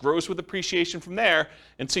 and it just grows with appreciation from there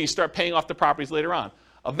until you start paying off the properties later on.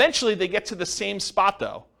 Eventually, they get to the same spot,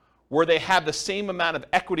 though, where they have the same amount of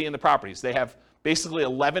equity in the properties. They have basically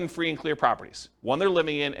 11 free and clear properties, 1 they're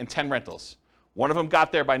living in, and 10 rentals. One of them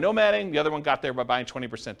got there by nomading, the other one got there by buying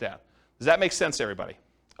 20% down. Does that make sense, everybody?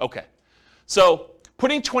 Okay. So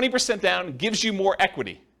putting 20% down gives you more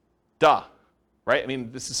equity. Duh. Right? I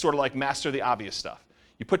mean, this is sort of like master the obvious stuff.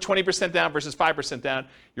 You put 20% down versus 5% down,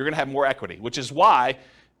 you're going to have more equity, which is why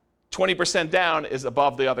 20% down is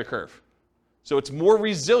above the other curve. So it's more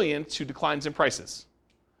resilient to declines in prices.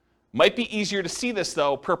 Might be easier to see this,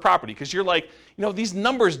 though, per property, because you're like, these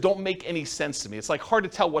numbers don't make any sense to me. It's like hard to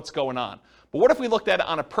tell what's going on. But what if we looked at it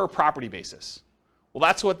on a per property basis? Well,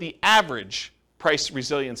 that's what the average price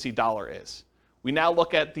resiliency dollar is. We now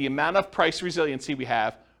look at the amount of price resiliency we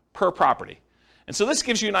have per property. And so this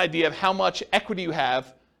gives you an idea of how much equity you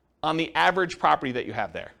have on the average property that you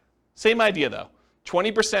have there. Same idea, though.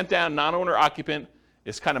 20% down, non-owner occupant,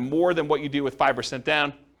 is kind of more than what you do with 5%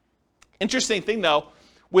 down. Interesting thing, though,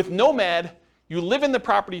 with nomad, you live in the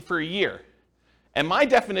property for a year. And my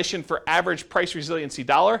definition for average price resiliency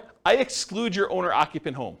dollar, I exclude your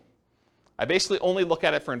owner-occupant home. I basically only look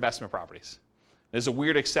at it for investment properties. There's a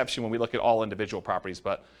weird exception when we look at all individual properties,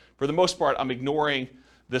 but for the most part, I'm ignoring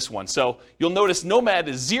this one. So you'll notice nomad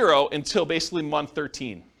is 0 until basically month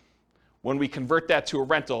 13, when we convert that to a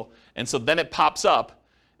rental. And so then it pops up,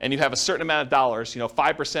 and you have a certain amount of dollars,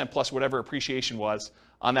 5% plus whatever appreciation was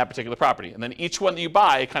on that particular property. And then each one that you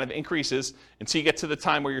buy, it kind of increases until you get to the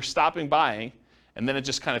time where you're stopping buying, and then it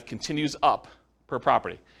just kind of continues up per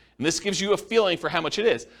property. And this gives you a feeling for how much it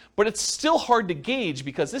is. But it's still hard to gauge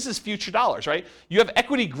because this is future dollars, right? You have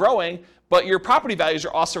equity growing, but your property values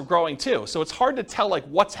are also growing too. So it's hard to tell like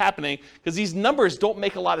what's happening because these numbers don't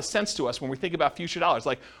make a lot of sense to us when we think about future dollars.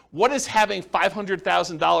 Like, what does having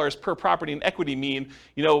 $500,000 per property in equity mean,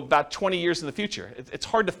 about 20 years in the future? It's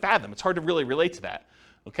hard to fathom. It's hard to really relate to that,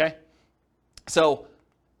 okay? So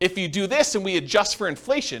if you do this and we adjust for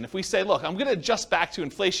inflation, if we say, look, I'm going to adjust back to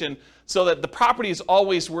inflation so that the property is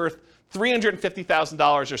always worth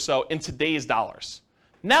 $350,000 or so in today's dollars.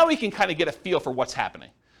 Now we can kind of get a feel for what's happening.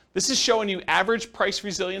 This is showing you average price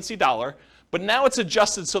resiliency dollar, but now it's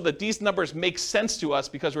adjusted so that these numbers make sense to us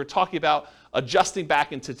because we're talking about adjusting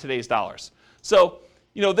back into today's dollars. So,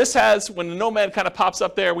 this has, when the nomad kind of pops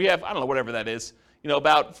up there, we have, I don't know, whatever that is,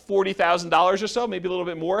 about $40,000 or so, maybe a little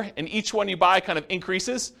bit more, and each one you buy kind of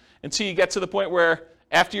increases until you get to the point where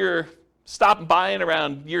after you're stopping buying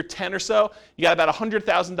around year 10 or so, you got about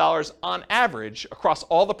 $100,000 on average across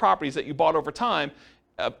all the properties that you bought over time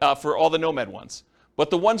for all the nomad ones. But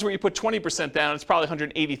the ones where you put 20% down, it's probably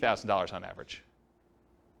 $180,000 on average.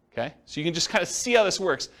 Okay? So you can just kind of see how this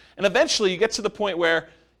works. And eventually you get to the point where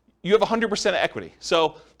you have 100% of equity.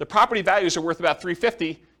 So the property values are worth about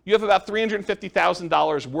 $350,000. You have about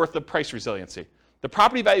 $350,000 worth of price resiliency. The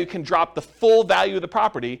property value can drop the full value of the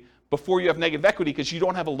property before you have negative equity because you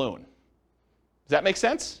don't have a loan. Does that make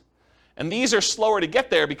sense? And these are slower to get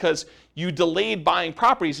there because you delayed buying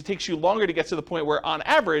properties. It takes you longer to get to the point where, on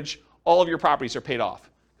average, all of your properties are paid off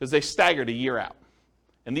because they staggered a year out.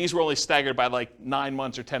 And these were only staggered by like 9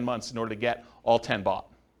 months or 10 months in order to get all 10 bought.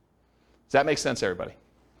 Does that make sense, everybody?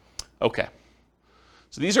 Okay.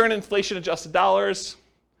 So these are in inflation-adjusted dollars.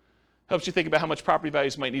 Helps you think about how much property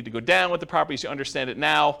values might need to go down with the properties. You understand it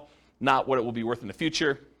now, not what it will be worth in the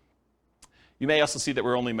future. You may also see that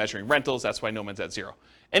we're only measuring rentals. That's why Nomad's at 0.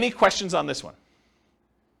 Any questions on this one?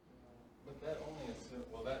 But that only assumes,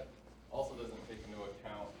 well, that also doesn't take into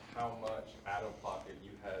account how much out of pocket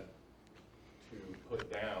you had to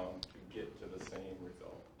put down to get to the same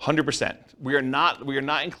result. 100%. We are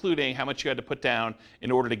not including how much you had to put down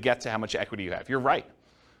in order to get to how much equity you have. You're right.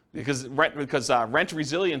 Because rent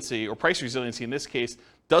resiliency or price resiliency in this case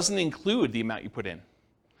doesn't include the amount you put in.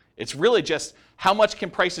 It's really just how much can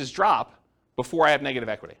prices drop before I have negative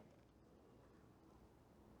equity.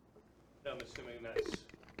 I'm assuming that's,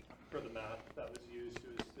 for the math that was used,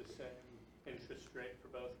 it was the same interest rate for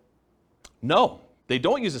both? No, they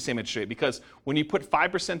don't use the same interest rate because when you put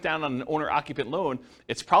 5% down on an owner-occupant loan,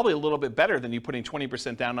 it's probably a little bit better than you putting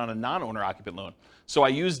 20% down on a non-owner-occupant loan. So I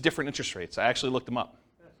use different interest rates. I actually looked them up.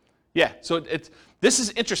 Yeah, so this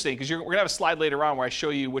is interesting because we're going to have a slide later on where I show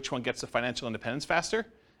you which one gets to financial independence faster,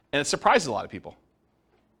 and it surprises a lot of people.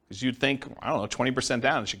 Because you'd think, I don't know, 20%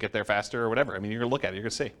 down, it should get there faster or whatever. I mean, you're going to look at it, you're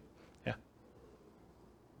going to see. Yeah.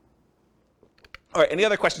 All right, any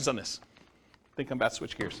other questions on this? I think I'm about to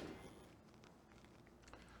switch gears.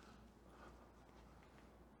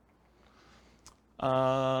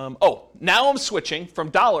 Now I'm switching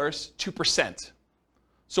from dollars to percent.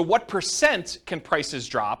 So what percent can prices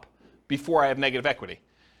drop before I have negative equity?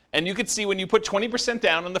 And you can see when you put 20%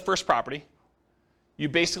 down on the first property, you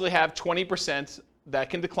basically have 20% that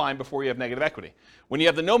can decline before you have negative equity. When you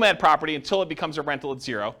have the nomad property, until it becomes a rental, it's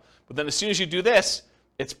 0. But then as soon as you do this,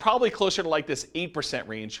 it's probably closer to like this 8%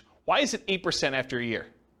 range. Why is it 8% after a year?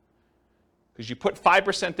 Because you put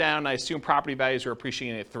 5% down, and I assume property values are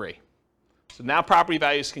appreciating at 3. So now property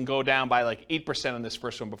values can go down by like 8% on this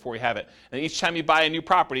first one before you have it. And each time you buy a new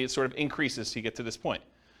property, it sort of increases to get to this point.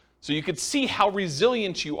 So you can see how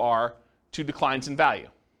resilient you are to declines in value,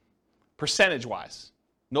 percentage-wise.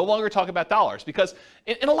 No longer talk about dollars, because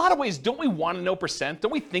in a lot of ways, don't we want to know percent?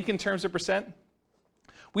 Don't we think in terms of percent?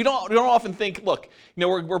 We don't often think, look,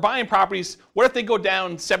 we're buying properties. What if they go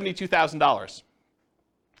down $72,000?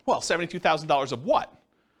 Well, $72,000 of what?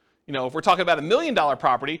 If we're talking about $1 million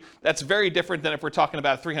property, that's very different than if we're talking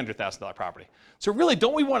about a $300,000 property. So really,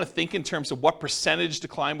 don't we want to think in terms of what percentage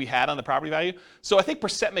decline we had on the property value? So I think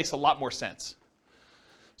percent makes a lot more sense.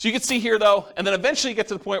 So you can see here, though, and then eventually you get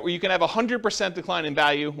to the point where you can have 100% decline in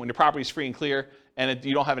value when your property is free and clear, and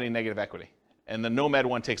you don't have any negative equity. And the nomad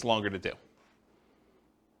one takes longer to do.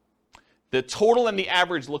 The total and the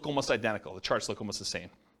average look almost identical. The charts look almost the same.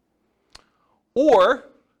 Or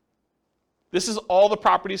this is all the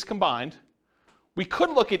properties combined. We could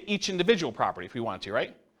look at each individual property if we wanted to,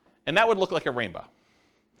 right? And that would look like a rainbow.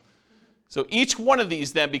 So each one of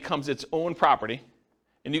these then becomes its own property.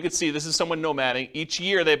 And you can see this is someone nomading. Each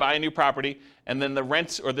year they buy a new property, and then the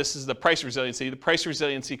rent, or this is the price resiliency. The price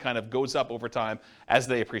resiliency kind of goes up over time as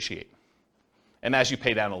they appreciate and as you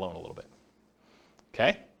pay down a loan a little bit.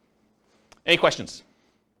 Okay? Any questions? Is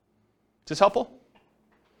this helpful?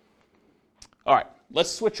 All right. Let's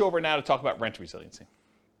switch over now to talk about rent resiliency.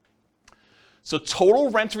 So total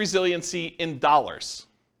rent resiliency in dollars.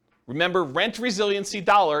 Remember, rent resiliency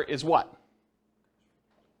dollar is what?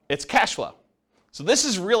 It's cash flow. So this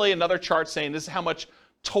is really another chart saying this is how much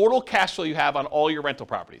total cash flow you have on all your rental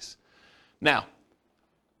properties. Now,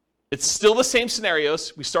 it's still the same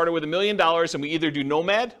scenarios. We started with $1 million, and we either do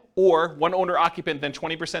nomad or one owner occupant, then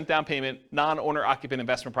 20% down payment, non-owner occupant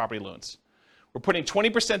investment property loans. We're putting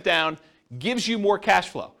 20% down, gives you more cash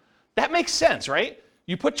flow. That makes sense, right?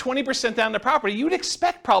 You put 20% down the property, you'd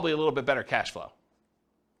expect probably a little bit better cash flow.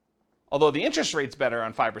 Although the interest rate's better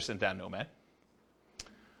on 5% down nomad.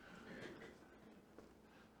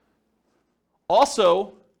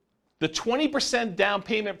 Also, the 20% down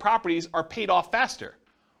payment properties are paid off faster.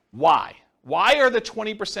 Why? Why are the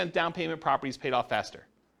 20% down payment properties paid off faster?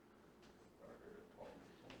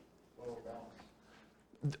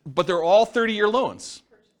 But they're all 30-year loans.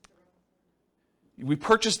 We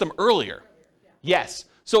purchased them earlier. Yes.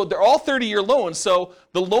 So they're all 30-year loans, so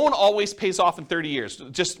the loan always pays off in 30 years.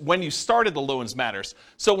 Just when you started the loans matters.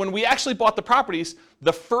 So when we actually bought the properties,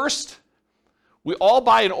 we all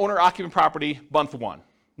buy an owner-occupant property month 1,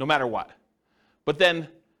 no matter what. But then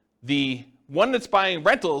the one that's buying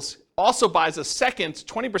rentals also buys a second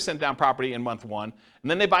 20% down property in month 1, and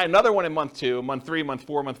then they buy another one in month 2, month 3, month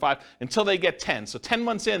 4, month 5, until they get 10. So 10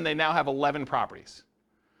 months in, they now have 11 properties.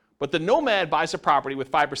 But the nomad buys a property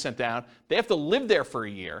with 5% down. They have to live there for a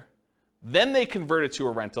year. Then they convert it to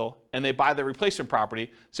a rental, and they buy the replacement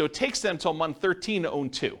property. So it takes them until month 13 to own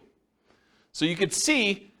 2. So you can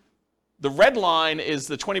see the red line is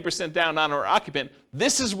the 20% down non-owner occupant.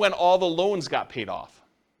 This is when all the loans got paid off.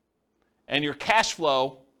 And your cash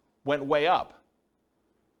flow went way up.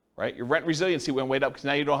 Right? Your rent resiliency went way up because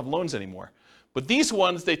now you don't have loans anymore. But these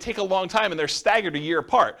ones, they take a long time, and they're staggered a year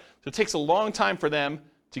apart. So it takes a long time for them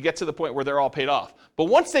to get to the point where they're all paid off. But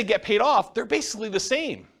once they get paid off, they're basically the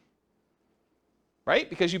same. right?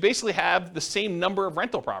 Because you basically have the same number of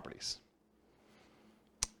rental properties.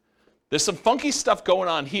 There's some funky stuff going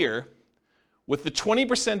on here. With the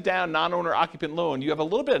 20% down non-owner occupant loan, you have a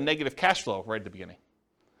little bit of negative cash flow right at the beginning.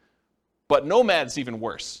 But Nomad's even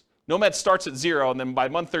worse. Nomad starts at 0, and then by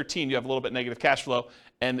month 13, you have a little bit negative cash flow,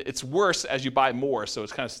 and it's worse as you buy more, so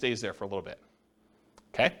it kind of stays there for a little bit.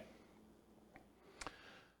 Okay?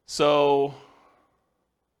 So,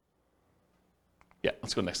 yeah,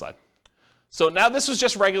 let's go to the next slide. So now this was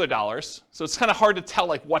just regular dollars, so it's kind of hard to tell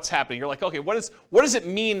like what's happening. You're like, okay, what does it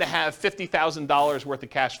mean to have $50,000 worth of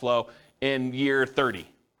cash flow in year 30?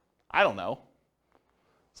 I don't know.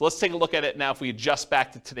 So let's take a look at it now if we adjust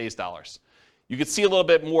back to today's dollars. You can see a little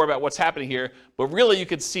bit more about what's happening here, but really you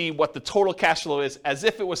could see what the total cash flow is as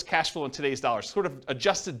if it was cash flow in today's dollars, sort of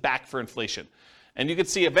adjusted back for inflation. And you can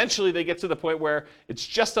see eventually they get to the point where it's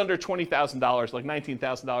just under $20,000, like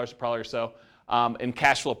 $19,000 probably or so, in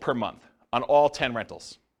cash flow per month on all 10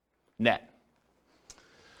 rentals, net.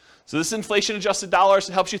 So this inflation adjusted dollars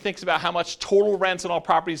helps you think about how much total rents on all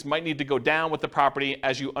properties might need to go down with the property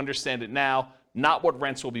as you understand it now, not what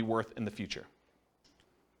rents will be worth in the future.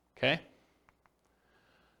 Okay?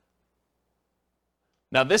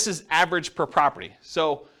 Now this is average per property.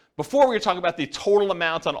 So before we were talking about the total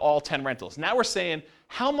amount on all 10 rentals. Now we're saying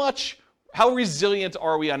how resilient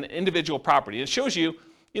are we on an individual property? It shows you,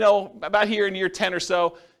 about here in year 10 or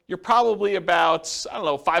so, you're probably about,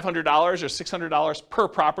 $500 or $600 per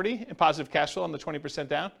property in positive cash flow on the 20%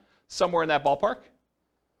 down, somewhere in that ballpark.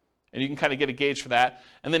 And you can kind of get a gauge for that.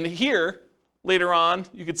 And then here, later on,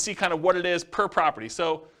 you can see kind of what it is per property.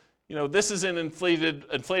 So, this is in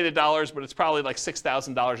inflated dollars, but it's probably like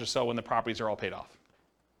 $6,000 or so when the properties are all paid off.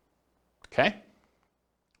 Okay?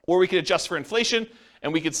 Or we could adjust for inflation,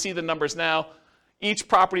 and we could see the numbers now. Each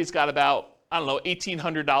property's got about,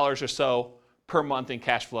 $1,800 or so per month in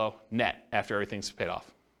cash flow net after everything's paid off.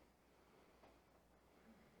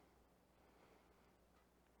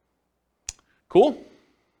 Cool?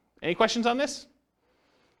 Any questions on this?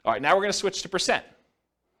 All right, now we're going to switch to percent.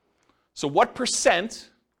 So what percent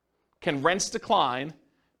can rents decline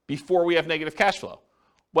before we have negative cash flow?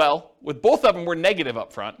 Well, with both of them, we're negative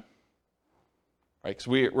up front, right? Because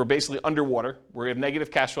we're basically underwater. We have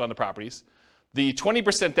negative cash flow on the properties. The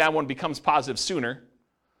 20% down one becomes positive sooner.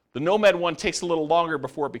 The Nomad one takes a little longer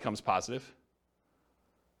before it becomes positive.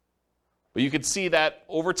 But you can see that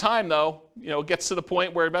over time, though, it gets to the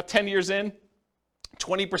point where about 10 years in,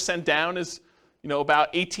 20% down is,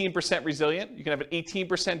 about 18% resilient. You can have an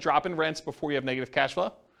 18% drop in rents before you have negative cash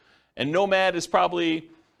flow. And Nomad is probably,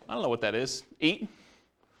 I don't know what that is, 8,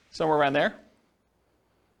 somewhere around there.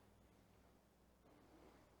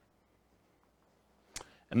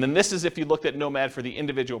 And then this is if you looked at Nomad for the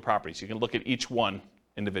individual properties. You can look at each one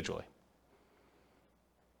individually.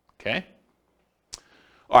 Okay?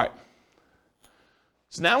 All right.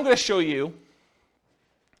 So now I'm going to show you,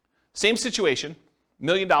 same situation, $1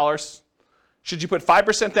 million. Should you put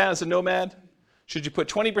 5% down as a Nomad? Should you put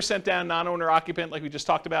 20% down non-owner occupant like we just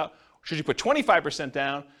talked about? Should you put 25%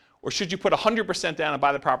 down? Or should you put 100% down and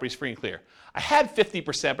buy the properties free and clear? I had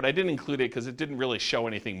 50%, but I didn't include it because it didn't really show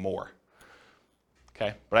anything more.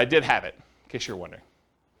 Okay? But I did have it, in case you're wondering.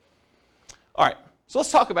 All right. So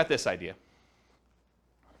let's talk about this idea.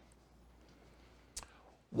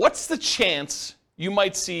 What's the chance you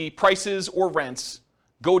might see prices or rents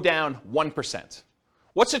go down 1%?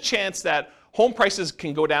 What's the chance that home prices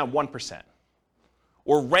can go down 1%?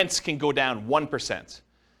 Or rents can go down 1%?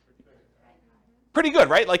 Pretty good,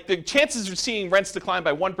 right? Like the chances of seeing rents decline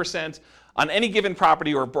by 1% on any given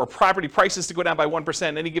property or property prices to go down by 1%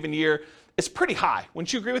 in any given year is pretty high.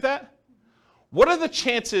 Wouldn't you agree with that? What are the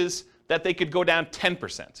chances that they could go down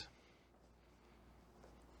 10%?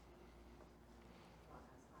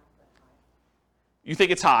 You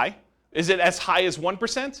think it's high? Is it as high as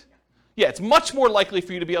 1%? Yeah, it's much more likely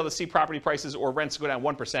for you to be able to see property prices or rents go down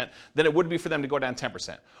 1% than it would be for them to go down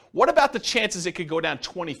 10%. What about the chances it could go down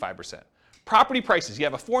 25%? Property prices, you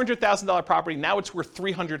have a $400,000 property, now it's worth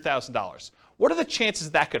 $300,000. What are the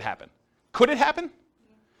chances that could happen? Could it happen?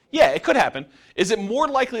 Yeah, it could happen. Is it more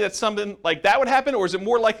likely that something like that would happen, or is it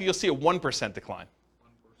more likely you'll see a 1% decline?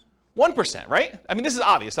 1%, right? I mean, this is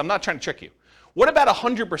obvious. I'm not trying to trick you. What about a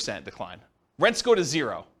 100% decline? Rents go to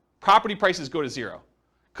 0. Property prices go to 0.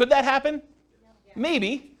 Could that happen?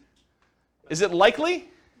 Maybe. Is it likely?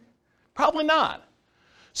 Probably not.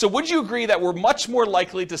 So would you agree that we're much more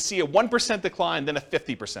likely to see a 1% decline than a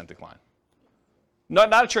 50% decline?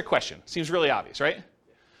 Not a trick question. Seems really obvious, right?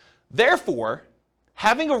 Therefore,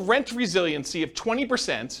 having a rent resiliency of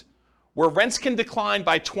 20%, where rents can decline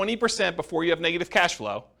by 20% before you have negative cash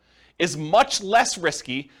flow, is much less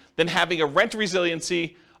risky than having a rent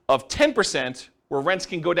resiliency of 10%, where rents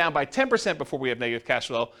can go down by 10% before we have negative cash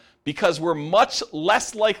flow, because we're much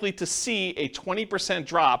less likely to see a 20%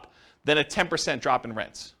 drop than a 10% drop in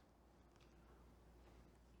rents.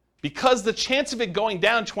 Because the chance of it going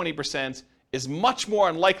down 20% is much more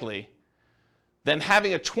unlikely than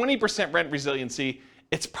having a 20% rent resiliency,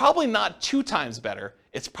 it's probably not 2 times better.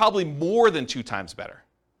 It's probably more than 2 times better.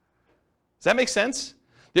 Does that make sense?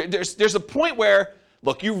 There's a point where,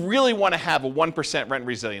 look, you really want to have a 1% rent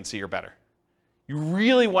resiliency or better. You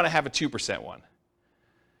really want to have a 2% one.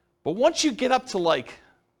 But once you get up to like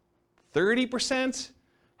 30%,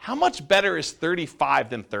 how much better is 35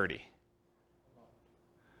 than 30?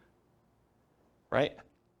 Right?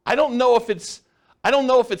 I don't know if it's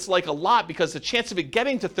like a lot, because the chance of it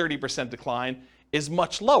getting to 30% decline is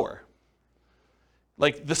much lower.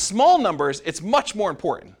 Like the small numbers, it's much more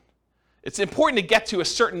important. It's important to get to a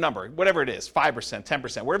certain number, whatever it is, 5%,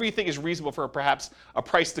 10%, whatever you think is reasonable for perhaps a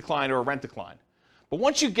price decline or a rent decline. But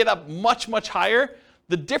once you get up much, much higher,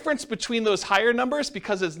 the difference between those higher numbers,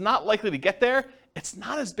 because it's not likely to get there, it's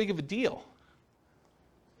not as big of a deal.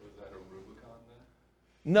 So is that a Rubicon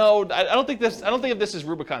then? No, I don't think of this as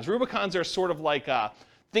Rubicons. Rubicons are sort of like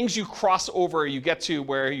things you cross over, you get to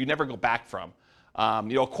where you never go back from.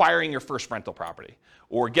 Acquiring your first rental property,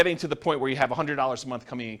 or getting to the point where you have $100 a month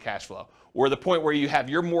coming in cash flow, or the point where you have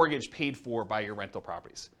your mortgage paid for by your rental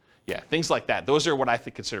properties. Yeah, things like that. Those are what I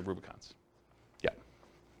think considered Rubicons. Yeah.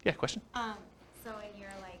 Yeah, question? So in your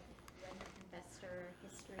rent investor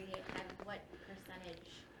history, what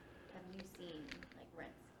percentage have you seen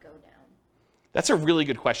rents go down? That's a really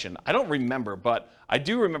good question. I don't remember, but I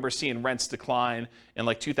do remember seeing rents decline in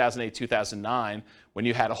 2008, 2009, when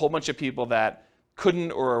you had a whole bunch of people that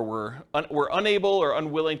couldn't or were unable or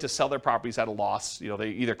unwilling to sell their properties at a loss. They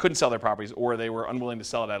either couldn't sell their properties or they were unwilling to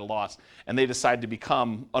sell it at a loss, and they decided to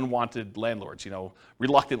become unwanted landlords,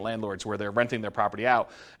 reluctant landlords, where they're renting their property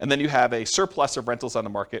out. And then you have a surplus of rentals on the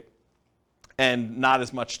market and not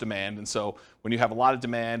as much demand. And so when you have a lot of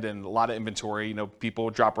demand and a lot of inventory,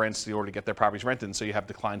 people drop rents in order to get their properties rented, and so you have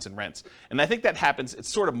declines in rents. And I think that happens,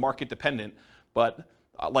 it's sort of market dependent, but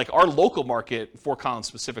like our local market, Fort Collins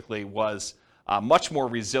specifically, was much more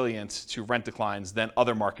resilient to rent declines than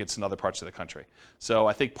other markets in other parts of the country. So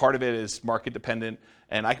I think part of it is market dependent,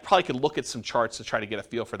 and I probably could look at some charts to try to get a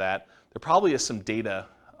feel for that. There probably is some data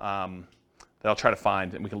that I'll try to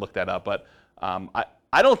find, and we can look that up. But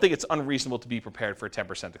I don't think it's unreasonable to be prepared for a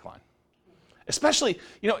 10% decline. Especially,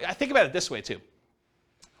 I think about it this way too.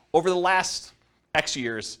 Over the last X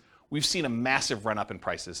years, we've seen a massive run up in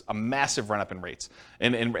prices, a massive run up in rates,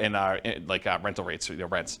 in rental rates,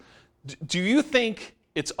 rents. Do you think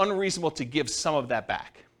it's unreasonable to give some of that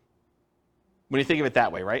back? When you think of it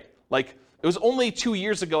that way, right? Like, it was only 2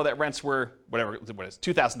 years ago that rents were, what is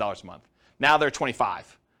 $2,000 a month. Now they're $25,000.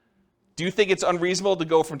 Do you think it's unreasonable to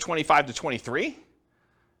go from $25,000 to $23,000?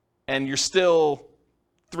 And you're still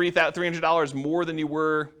 $300 more than you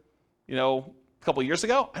were, a couple of years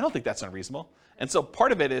ago? I don't think that's unreasonable. And so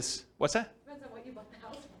part of it is, what's that? Depends on what you bought the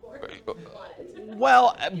house for.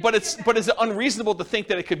 Well, but is it unreasonable to think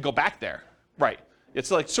that it could go back there? Right.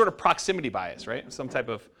 It's like sort of proximity bias, right? Some type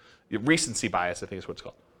of recency bias, I think is what it's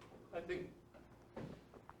called. I think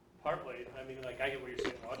partly, I get what you're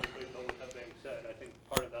saying logically, but with that being said, I think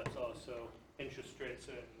part of that's also interest rates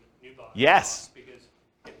and new bond Yes. costs, because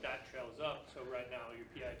if that trails up, so right now your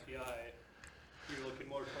PITI, you're looking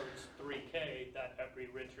more towards $3K that every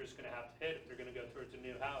renter is going to have to hit if they're going to go towards a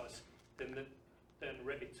new house, then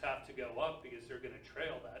rates have to go up because they're going to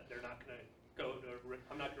trail that. They're not going to go to,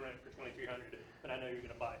 I'm not going to rent it for $2,300, but I know you're going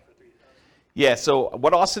to buy it for $3,000. Yeah, so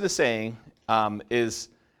what Austin is saying is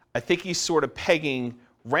I think he's sort of pegging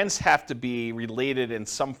rents have to be related in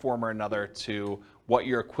some form or another to what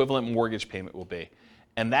your equivalent mortgage payment will be.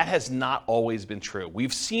 And that has not always been true.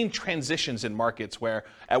 We've seen transitions in markets where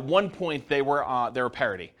at one point they were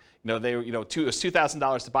parity. It was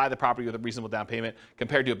 $2,000 to buy the property with a reasonable down payment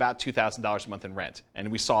compared to about $2,000 a month in rent.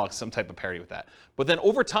 And we saw some type of parity with that. But then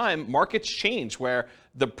over time, markets changed where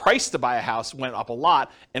the price to buy a house went up a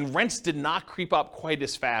lot and rents did not creep up quite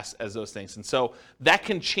as fast as those things. And so that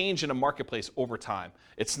can change in a marketplace over time.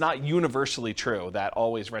 It's not universally true that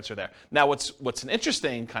always rents are there. Now, what's an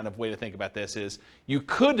interesting kind of way to think about this is you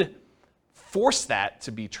could force that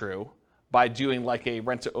to be true by doing like a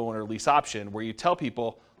rent-to-own or lease option where you tell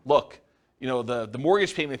people, look, the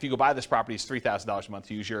mortgage payment if you go buy this property is $3,000 a month,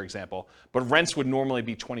 to use your example, but rents would normally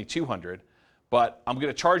be $2,200. But I'm going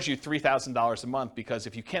to charge you $3,000 a month because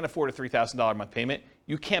if you can't afford a $3,000 a month payment,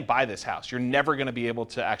 you can't buy this house. You're never going to be able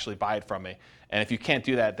to actually buy it from me. And if you can't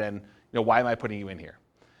do that, then why am I putting you in here?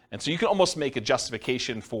 And so you can almost make a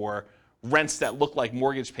justification for rents that look like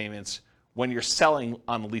mortgage payments when you're selling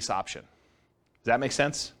on the lease option. Does that make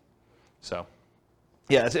sense? So,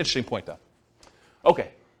 yeah, that's an interesting point, though.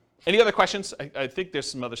 Okay. Any other questions? I think there's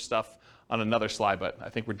some other stuff on another slide, but I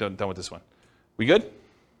think we're done with this one. We good?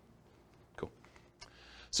 Cool.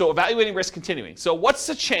 So evaluating risk continuing. So what's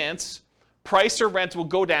the chance price or rent will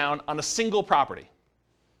go down on a single property?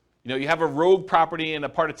 You know, you have a rogue property in a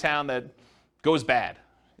part of town that goes bad,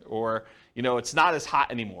 or, you know, it's not as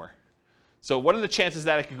hot anymore. So what are the chances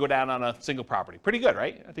that it could go down on a single property? Pretty good,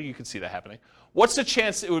 right? I think you can see that happening. What's the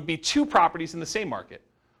chance it would be two properties in the same market?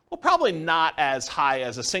 Well, probably not as high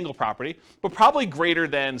as a single property, but probably greater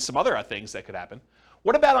than some other things that could happen.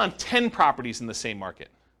 What about on 10 properties in the same market?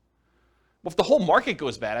 Well, if the whole market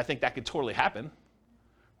goes bad, I think that could totally happen,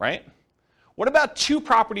 right? What about two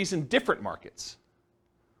properties in different markets?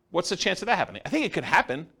 What's the chance of that happening? I think it could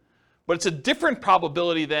happen, but it's a different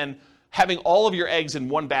probability than having all of your eggs in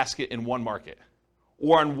one basket in one market,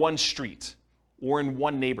 or on one street, or in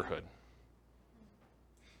one neighborhood.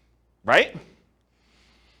 Right?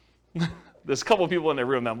 There's a couple of people in the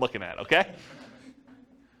room that I'm looking at, okay?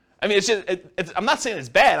 I mean, I'm not saying it's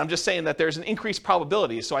bad. I'm just saying that there's an increased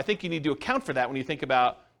probability. So I think you need to account for that when you think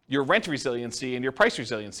about your rent resiliency and your price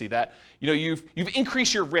resiliency, that, you know, you've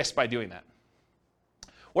increased your risk by doing that.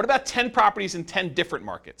 What about 10 properties in 10 different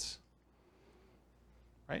markets?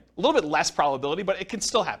 Right? A little bit less probability, but it can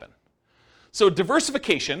still happen. So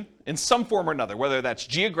diversification in some form or another, whether that's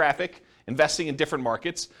geographic, investing in different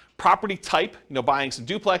markets, property type, you know, buying some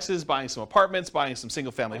duplexes, buying some apartments, buying some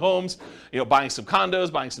single-family homes, you know, buying some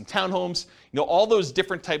condos, buying some townhomes, you know, all those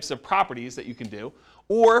different types of properties that you can do,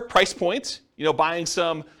 or price points, you know, buying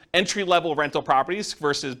some entry-level rental properties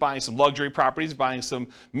versus buying some luxury properties, buying some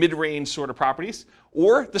mid-range sort of properties,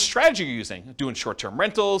 or the strategy you're using. I'm doing short-term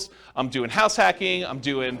rentals, I'm doing house hacking, I'm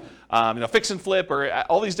doing you know, fix and flip, or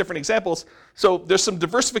all these different examples. So there's some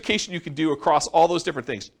diversification you can do across all those different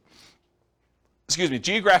things. Excuse me,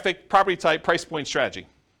 geographic, property type, price point, strategy.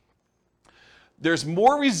 There's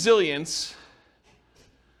more resilience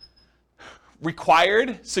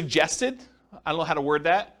required, suggested, I don't know how to word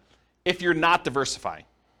that, if you're not diversifying,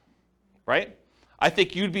 right? I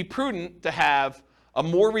think you'd be prudent to have a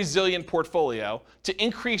more resilient portfolio to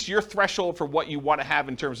increase your threshold for what you want to have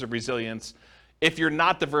in terms of resilience if you're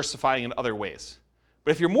not diversifying in other ways.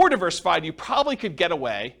 But if you're more diversified, you probably could get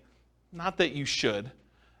away, not that you should,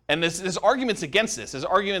 and there's arguments against this. There's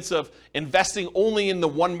arguments of investing only in the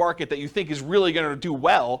one market that you think is really going to do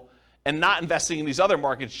well and not investing in these other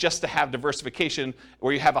markets just to have diversification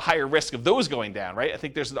where you have a higher risk of those going down, right? I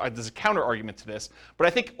think there's a counter argument to this. But I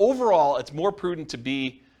think overall it's more prudent to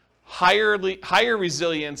be higher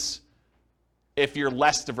resilience if you're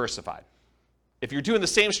less diversified. If you're doing the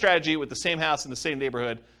same strategy with the same house in the same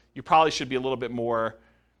neighborhood, you probably should be a little bit more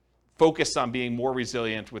focused on being more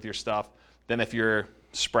resilient with your stuff than if you're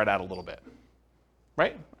spread out a little bit,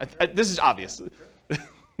 right? This is obvious.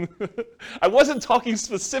 I wasn't talking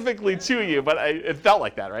specifically to you, but it felt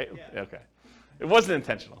like that, right? Yeah. Okay. It wasn't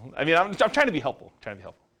intentional. I mean, I'm trying to be helpful.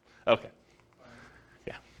 Okay.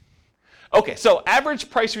 Yeah. Okay, so average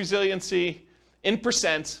price resiliency in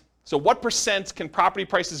percent. So what percent can property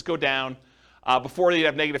prices go down before they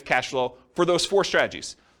have negative cash flow for those four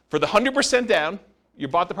strategies? For the 100% down, you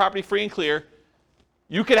bought the property free and clear,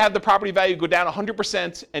 you could have the property value go down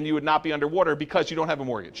 100% and you would not be underwater because you don't have a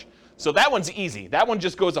mortgage. So that one's easy. That one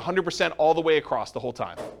just goes 100% all the way across the whole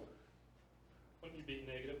time. Wouldn't you be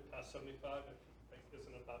negative past 75 if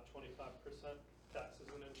isn't about 25% taxes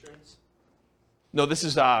and insurance? No, this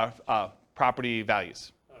is property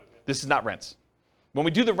values. Okay. This is not rents. When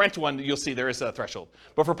we do the rent one, you'll see there is a threshold.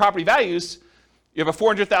 But for property values, you have a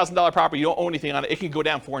 $400,000 property, you don't own anything on it, it can go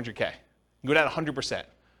down $400K. It can go down 100%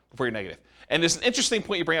 before you're negative. And there's an interesting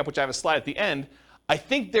point you bring up, which I have a slide at the end. I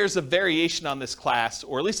think there's a variation on this class,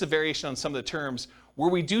 or at least a variation on some of the terms, where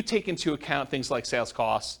we do take into account things like sales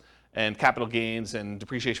costs and capital gains and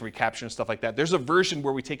depreciation recapture and stuff like that. There's a version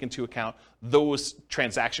where we take into account those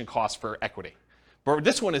transaction costs for equity. But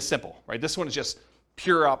this one is simple, right? This one is just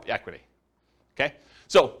pure up equity, okay?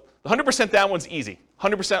 So the 100% down one's easy.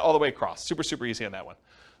 100% all the way across. Super, super easy on that one.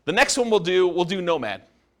 The next one we'll do Nomad.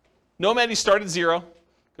 Nomad, you start at 0,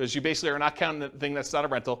 because you basically are not counting the thing that's not a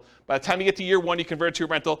rental. By the time you get to year 1, you convert it to a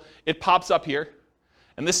rental. It pops up here.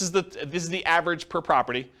 And this is the average per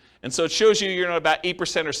property. And so it shows you you're at about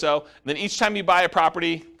 8% or so. And then each time you buy a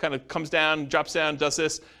property, kind of comes down, drops down, does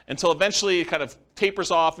this, until eventually it kind of tapers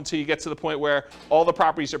off until you get to the point where all the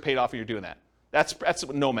properties are paid off and you're doing that. That's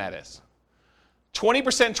what Nomad is. 20%,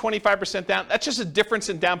 25% down, that's just a difference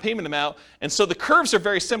in down payment amount. And so the curves are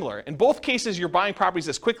very similar. In both cases, you're buying properties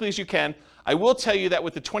as quickly as you can. I will tell you that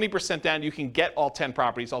with the 20% down, you can get all 10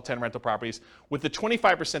 properties, all 10 rental properties. With the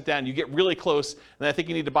 25% down, you get really close, and I think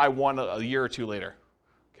you need to buy one a year or two later.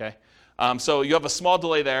 Okay? So you have a small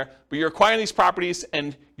delay there, but you're acquiring these properties,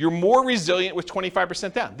 and you're more resilient with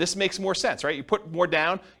 25% down. This makes more sense, right? You put more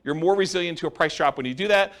down, you're more resilient to a price drop when you do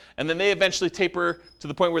that, and then they eventually taper to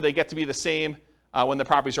the point where they get to be the same when the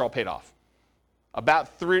properties are all paid off.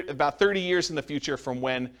 About 30 years in the future from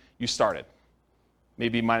when you started.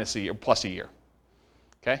 Maybe minus a year, plus a year.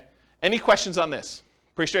 Okay? Any questions on this?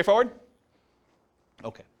 Pretty straightforward?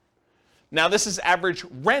 Okay. Now this is average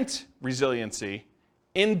rent resiliency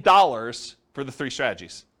in dollars for the three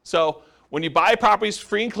strategies. So when you buy properties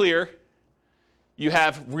free and clear, you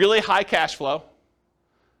have really high cash flow,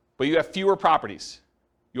 but you have fewer properties.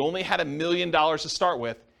 You only had $1 million to start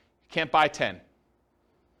with. You can't buy 10.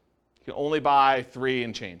 You can only buy 3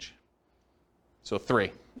 and change. So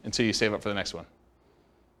 3 until you save up for the next one.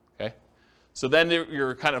 Okay? So then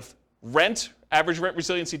your kind of average rent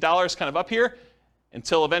resiliency dollars kind of up here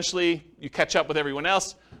until eventually you catch up with everyone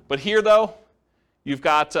else. But here though, you've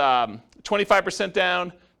got 25%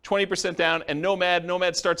 down, 20% down, and Nomad.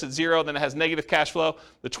 Nomad starts at 0, then it has negative cash flow.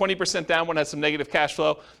 The 20% down one has some negative cash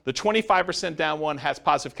flow. The 25% down one has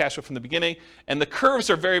positive cash flow from the beginning. And the curves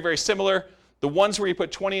are very, very similar. The ones where you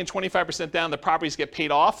put 20 and 25% down, the properties get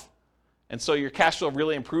paid off. And so your cash flow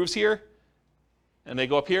really improves here. And they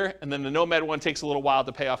go up here. And then the Nomad one takes a little while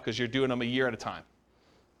to pay off because you're doing them a year at a time.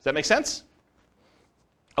 Does that make sense?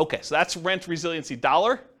 Okay, so that's rent resiliency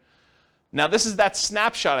dollar. Now this is that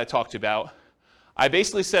snapshot I talked about. I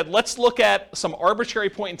basically said, let's look at some arbitrary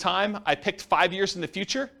point in time. I picked 5 years in the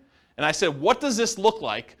future. And I said, what does this look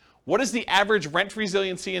like? What is the average rent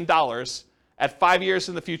resiliency in dollars at 5 years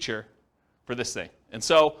in the future for this thing? And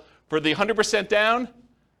so for the 100% down,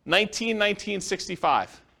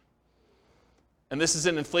 1965. And this is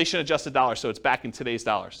in inflation adjusted dollars, so it's back in today's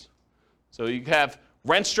dollars. So you have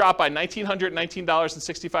rents drop by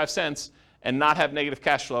 $1,919.65 and not have negative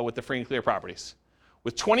cash flow with the free and clear properties.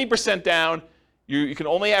 With 20% down, you can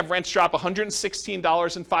only have rents drop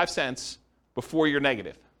 $116.05 before you're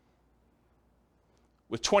negative.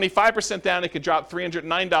 With 25% down, it could drop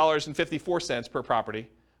 $309.54 per property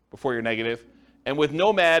before you're negative. And with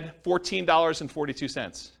Nomad,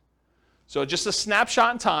 $14.42. So just a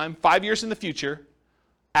snapshot in time, 5 years in the future,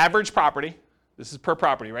 average property, this is per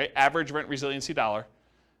property, right? Average rent resiliency dollar.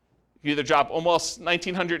 You either drop almost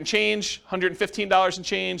 $1,900 and change, $115 and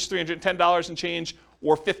change, $310 and change,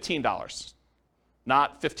 or $15.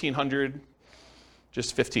 Not $1,500,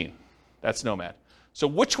 just 15. That's Nomad. So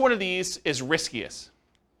which one of these is riskiest?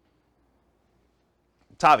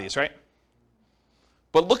 It's obvious, right?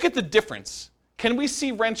 But look at the difference. Can we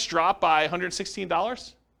see rents drop by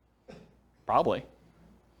 $116? Probably.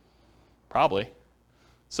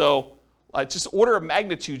 So just order of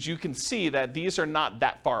magnitude, you can see that these are not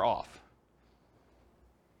that far off.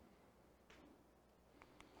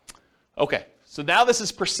 Okay, so now this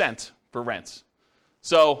is percent for rents.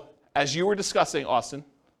 So as you were discussing, Austin,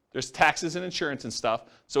 there's taxes and insurance and stuff,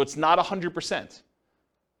 so it's not 100%.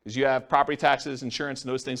 Because you have property taxes, insurance,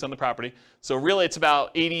 and those things on the property. So really it's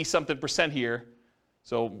about 80-something% here.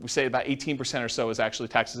 So we say about 18% or so is actually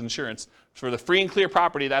taxes and insurance. For the free and clear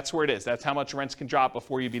property, that's where it is. That's how much rents can drop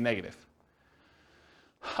before you'd be negative.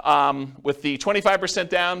 With the 25%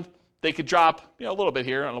 down, they could drop a little bit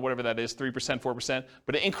here, I don't know, whatever that is, 3%, 4%,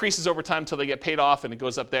 but it increases over time until they get paid off and it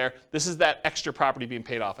goes up there. This is that extra property being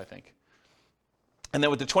paid off, I think. And then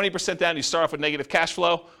with the 20% down, you start off with negative cash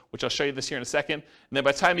flow, which I'll show you this here in a second. And then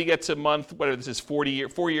by the time you get to month, whatever this is, 4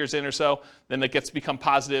 years in or so, then it gets to become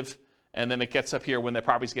positive. And then it gets up here when the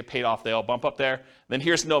properties get paid off, they all bump up there. And then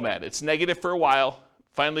here's Nomad. It's negative for a while,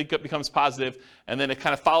 finally becomes positive, and then it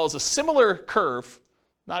kind of follows a similar curve,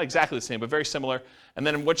 not exactly the same, but very similar. And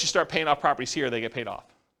then once you start paying off properties here, they get paid off.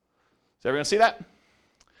 Does everyone see that?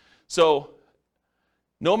 So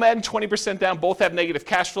Nomad and 20% down both have negative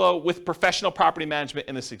cash flow with professional property management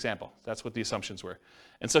in this example. That's what the assumptions were.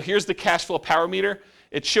 And so here's the cash flow power meter.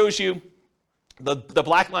 It shows you, the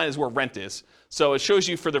black line is where rent is. So it shows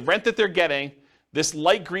you for the rent that they're getting, this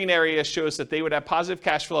light green area shows that they would have positive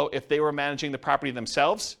cash flow if they were managing the property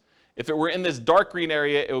themselves. If it were in this dark green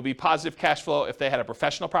area, it would be positive cash flow if they had a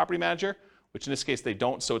professional property manager, which in this case they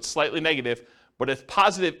don't, so it's slightly negative, but it's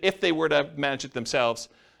positive if they were to manage it themselves.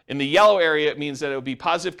 In the yellow area, it means that it would be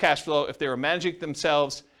positive cash flow if they were managing it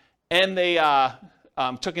themselves and they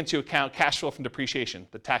took into account cash flow from depreciation,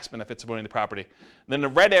 the tax benefits of owning the property. And then the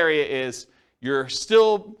red area is you're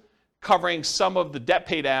still covering some of the debt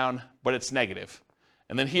pay down, but it's negative.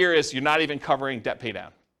 And then here is you're not even covering debt pay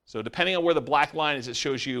down. So depending on where the black line is, it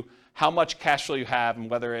shows you how much cash flow you have and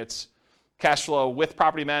whether it's cash flow with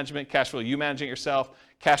property management, cash flow you managing it yourself,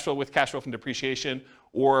 cash flow with cash flow from depreciation,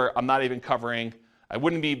 or I'm not even covering, I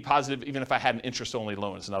wouldn't be positive even if I had an interest-only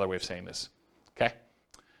loan is another way of saying this, okay?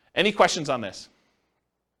 Any questions on this?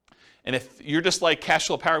 And if you're just like cash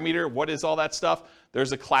flow power meter, what is all that stuff?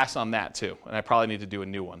 There's a class on that too, and I probably need to do a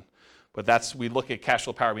new one. But we look at cash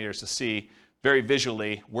flow power meters to see very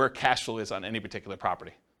visually where cash flow is on any particular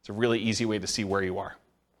property. It's a really easy way to see where you are.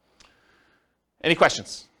 Any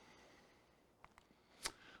questions?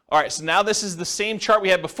 All right, so now this is the same chart we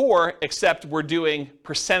had before, except we're doing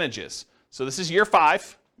percentages. So this is year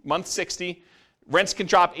 5, month 60. Rents can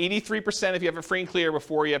drop 83% if you have a free and clear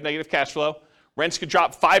before you have negative cash flow. Rents could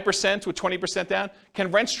drop 5% with 20% down.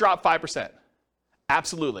 Can rents drop 5%?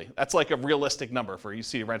 Absolutely. That's like a realistic number for you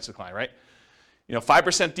see rents decline, right?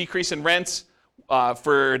 5% decrease in rents.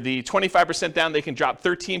 For the 25% down, they can drop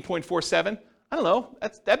 13.47. I don't know.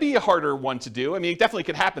 That'd be a harder one to do. I mean, it definitely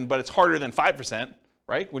could happen, but it's harder than 5%,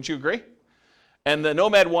 right? Wouldn't you agree? And the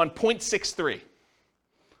Nomad one, 0.63.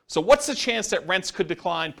 So what's the chance that rents could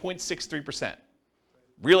decline 0.63%?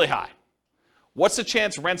 Really high. What's the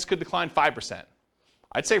chance rents could decline 5%?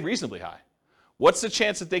 I'd say reasonably high. What's the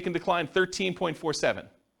chance that they can decline 13.47?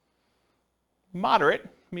 Moderate.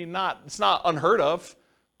 I mean, it's not unheard of,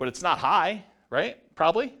 but it's not high, right?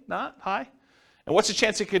 Probably not high. And what's the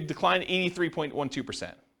chance it could decline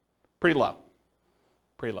 83.12%? Pretty low.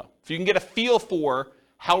 Pretty low. If you can get a feel for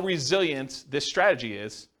how resilient this strategy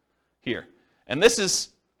is here. And this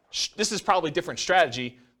is probably different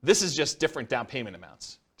strategy. This is just different down payment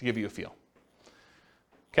amounts to give you a feel.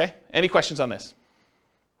 Okay? Any questions on this?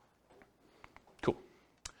 Cool.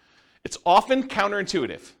 It's often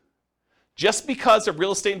counterintuitive. Just because a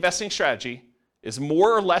real estate investing strategy is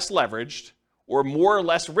more or less leveraged or more or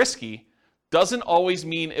less risky doesn't always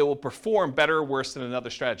mean it will perform better or worse than another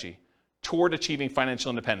strategy toward achieving financial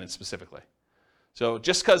independence specifically. So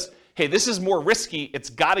just because, hey, this is more risky, it's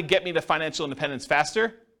got to get me to financial independence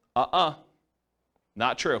faster?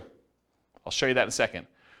 Not true. I'll show you that in a second.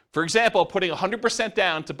 For example, putting 100%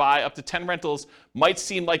 down to buy up to 10 rentals might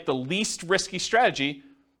seem like the least risky strategy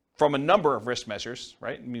from a number of risk measures,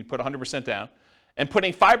 right? I mean, put 100% down. And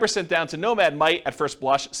putting 5% down to Nomad might, at first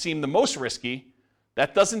blush, seem the most risky.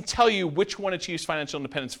 That doesn't tell you which one achieves financial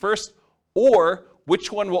independence first or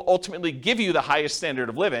which one will ultimately give you the highest standard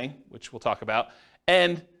of living, which we'll talk about.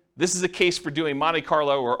 And this is a case for doing Monte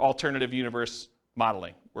Carlo or alternative universe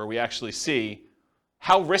modeling, where we actually see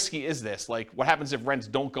how risky is this? Like, what happens if rents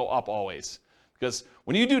don't go up always? Because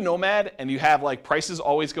when you do Nomad and you have like prices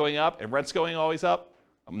always going up and rents going always up,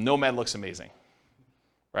 Nomad looks amazing,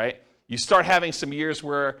 right? You start having some years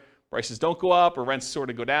where prices don't go up or rents sort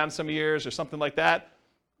of go down some years or something like that.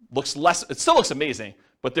 It still looks amazing,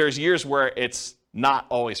 but there's years where it's not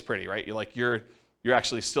always pretty, right? You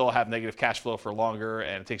actually still have negative cash flow for longer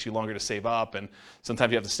and it takes you longer to save up and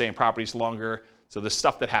sometimes you have to stay in properties longer. So there's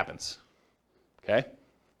stuff that happens, okay?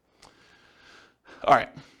 All right,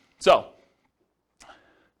 so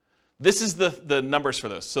this is the numbers for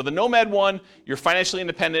those. So the Nomad one, you're financially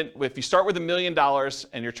independent. If you start with $1 million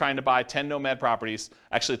and you're trying to buy 10 Nomad properties,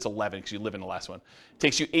 actually it's 11 because you live in the last one. It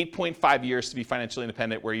takes you 8.5 years to be financially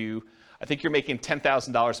independent where I think you're making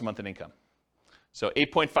 $10,000 a month in income. So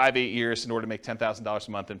 8.58 years in order to make $10,000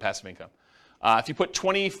 a month in passive income. If you put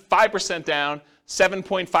 25% down,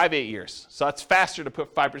 7.58 years. So that's faster to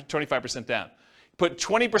put 25% down. Put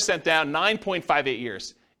 20% down, 9.58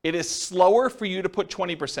 years. It is slower for you to put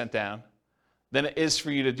 20% down than it is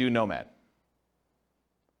for you to do Nomad.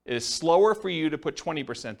 It is slower for you to put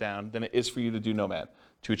 20% down than it is for you to do Nomad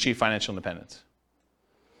to achieve financial independence.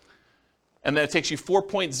 And then it takes you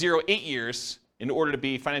 4.08 years in order to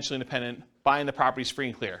be financially independent, buying the properties free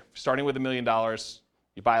and clear. Starting with $1 million,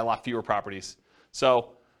 you buy a lot fewer properties.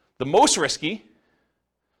 So the most risky,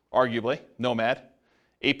 arguably, Nomad,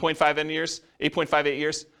 8.58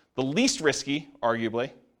 years. The least risky, arguably,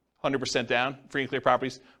 100% down, free and clear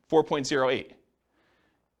properties, 4.08.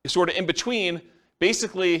 It's sort of in between.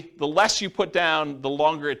 Basically, the less you put down, the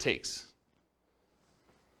longer it takes.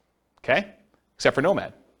 Okay? Except for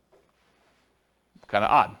Nomad. Kind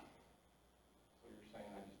of odd. So you're saying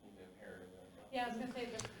I just need to inherit it? Yeah, I was going to say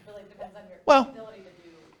it just really depends on your Well- ability to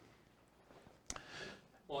do.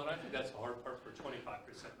 Well, and I think that's the hard part for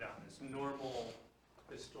 25% down. It's normal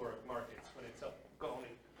historic markets when it's up, only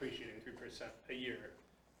appreciating 3% a year,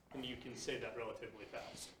 and you can say that relatively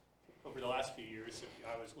fast. Over the last few years, if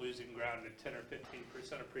I was losing ground at 10 or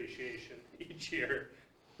 15% appreciation each year,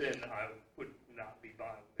 then I would not be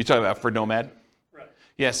buying. You're talking about for Nomad? Right.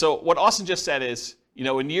 Yeah, so what Austin just said is,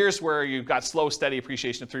 in years where you've got slow, steady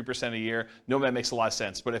appreciation of 3% a year, nomad makes a lot of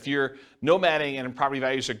sense. But if you're nomading and property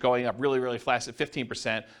values are going up really, really fast at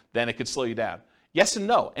 15%, then it could slow you down. Yes and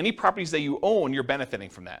no. Any properties that you own, you're benefiting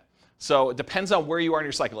from that. So it depends on where you are in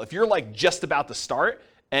your cycle. If you're like just about to start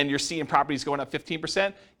and you're seeing properties going up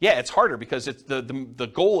 15%, yeah, it's harder because it's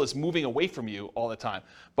the goal is moving away from you all the time.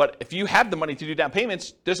 But if you have the money to do down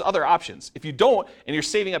payments, there's other options. If you don't and you're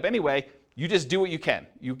saving up anyway, you just do what you can.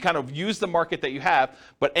 You kind of use the market that you have,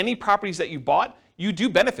 but any properties that you bought, you do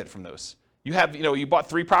benefit from those. You have, you bought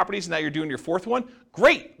 3 properties and now you're doing your 4th one.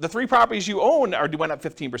 Great. The 3 properties you own are doing up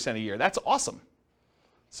 15% a year. That's awesome.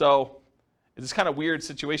 So it's kind of weird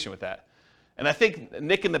situation with that. And I think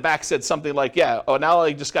Nick in the back said something like, yeah, oh, now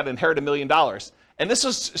I just got to inherit $1 million. And this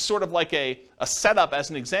was sort of like a setup as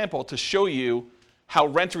an example to show you how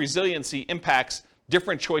rent resiliency impacts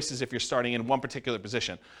different choices if you're starting in one particular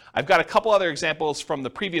position. I've got a couple other examples from the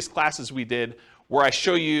previous classes we did where I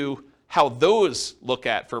show you how those look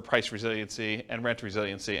at for price resiliency and rent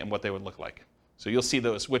resiliency and what they would look like. So you'll see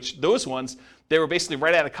those, which those ones, they were basically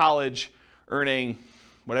right out of college earning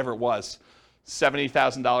whatever it was,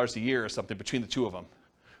 $70,000 a year or something between the two of them,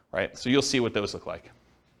 right? So you'll see what those look like.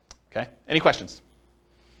 Okay, any questions?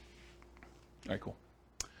 All right, cool.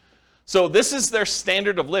 So this is their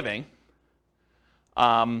standard of living.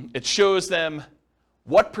 It shows them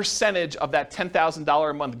what percentage of that $10,000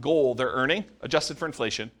 a month goal they're earning, adjusted for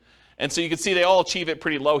inflation. And so you can see they all achieve it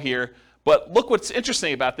pretty low here. But look what's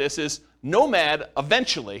interesting about this is Nomad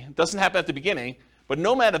eventually, it doesn't happen at the beginning, but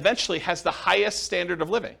Nomad eventually has the highest standard of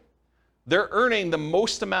living. They're earning the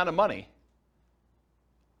most amount of money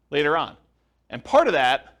later on. And part of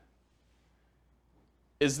that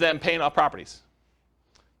is them paying off properties.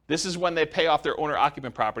 This is when they pay off their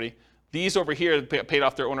owner-occupant property. These over here paid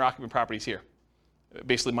off their owner-occupant properties here.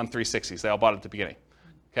 Basically month 360s. They all bought it at the beginning.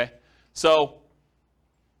 Okay? So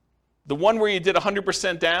the one where you did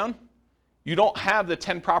 100% down, you don't have the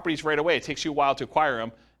 10 properties right away. It takes you a while to acquire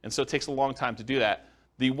them, and so it takes a long time to do that.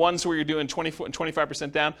 The ones where you're doing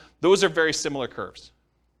 25% down, those are very similar curves.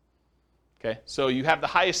 Okay? So you have the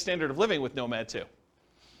highest standard of living with Nomad too,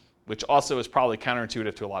 which also is probably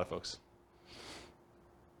counterintuitive to a lot of folks.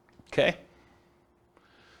 Okay?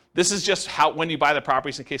 This is just how when you buy the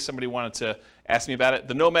properties, in case somebody wanted to ask me about it.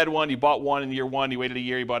 The Nomad one, you bought one in year 1, you waited a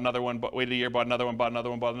year, you bought another one, waited a year, bought another one, bought another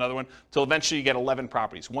one, bought another one, until eventually you get 11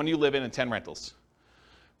 properties. 1 you live in and 10 rentals.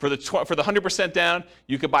 For the 100% down,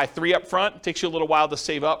 you could buy 3 up front. It takes you a little while to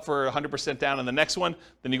save up for 100% down in the next one.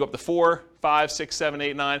 Then you go up to 4, 5, 6, 7,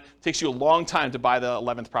 8, 9. It takes you a long time to buy the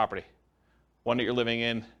 11th property, one that you're living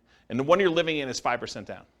in. And the one you're living in is 5%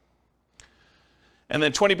 down. And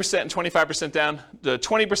then 20% and 25% down. The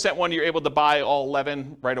 20% one, you're able to buy all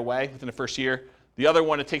 11 right away within the first year. The other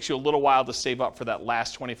one, it takes you a little while to save up for that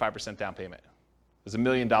last 25% down payment. Because $1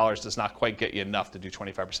 million does not quite get you enough to do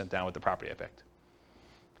 25% down with the property I picked.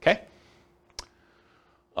 Okay?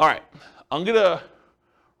 All right. I'm going to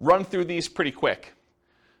run through these pretty quick.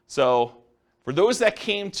 So for those that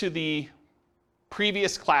came to the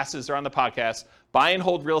previous classes or on the podcast, buy and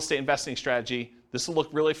hold real estate investing strategy, this will look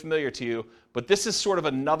really familiar to you, but this is sort of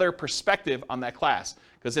another perspective on that class.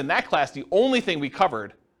 Because in that class, the only thing we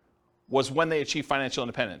covered was when they achieve financial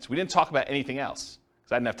independence. We didn't talk about anything else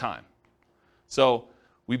because I didn't have time. So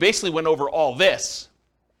we basically went over all this,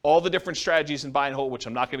 all the different strategies in buy and hold, which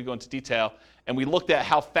I'm not going to go into detail, and we looked at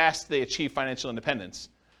how fast they achieve financial independence.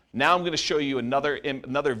 Now I'm going to show you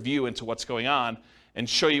another view into what's going on and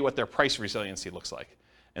show you what their price resiliency looks like.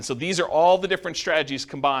 And so these are all the different strategies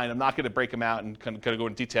combined. I'm not going to break them out and kind of go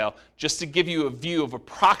into detail, just to give you a view of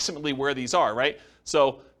approximately where these are, right?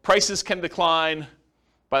 So prices can decline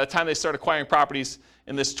by the time they start acquiring properties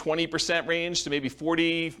in this 20% range to maybe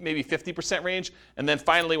 40, maybe 50% range. And then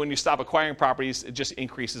finally, when you stop acquiring properties, it just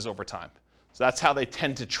increases over time. So that's how they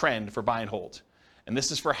tend to trend for buy and hold. And this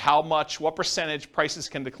is for what percentage prices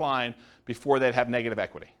can decline before they'd have negative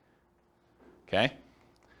equity. Okay?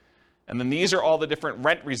 And then these are all the different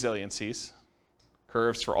rent resiliencies,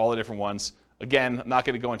 curves for all the different ones. Again, I'm not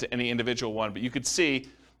going to go into any individual one, but you could see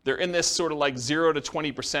they're in this sort of like 0 to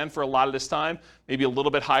 20% for a lot of this time, maybe a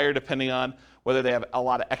little bit higher depending on whether they have a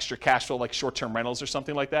lot of extra cash flow like short-term rentals or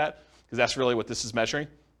something like that, because that's really what this is measuring.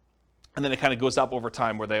 And then it kind of goes up over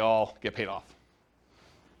time where they all get paid off.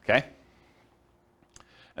 Okay?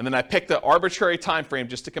 And then I picked an arbitrary time frame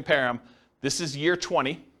just to compare them. This is year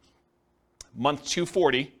 20, month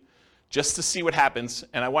 240, just to see what happens.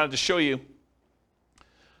 And I wanted to show you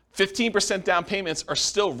 15% down payments are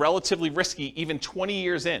still relatively risky even 20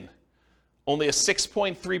 years in. Only a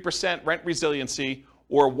 6.3% rent resiliency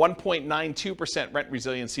or 1.92% rent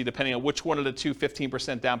resiliency, depending on which one of the two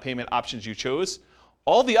 15% down payment options you chose.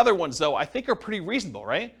 All the other ones, though, I think are pretty reasonable,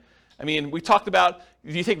 right? I mean, we talked about,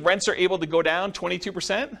 do you think rents are able to go down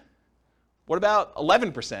 22%? What about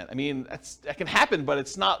 11%? I mean, that can happen, but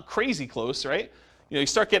it's not crazy close, right? You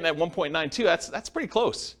start getting at 1.92, that's pretty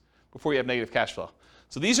close before you have negative cash flow.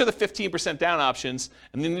 So these are the 15% down options,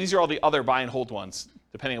 and then these are all the other buy and hold ones,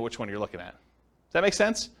 depending on which one you're looking at. Does that make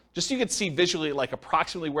sense? Just so you can see visually like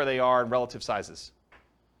approximately where they are in relative sizes.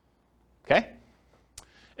 Okay?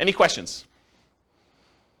 Any questions?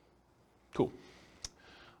 Cool.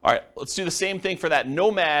 All right, let's do the same thing for that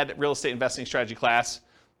Nomad real estate investing strategy class.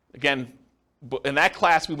 Again, in that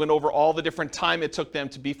class, we went over all the different time it took them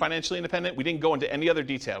to be financially independent. We didn't go into any other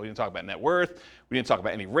detail. We didn't talk about net worth. We didn't talk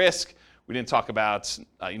about any risk. We didn't talk about,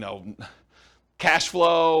 cash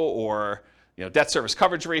flow or debt service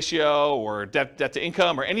coverage ratio or debt to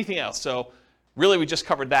income or anything else. So really, we just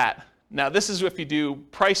covered that. Now, this is if you do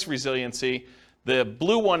price resiliency. The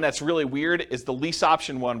blue one that's really weird is the lease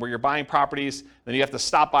option one, where you're buying properties, then you have to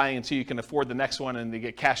stop buying until you can afford the next one and they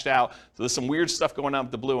get cashed out. So there's some weird stuff going on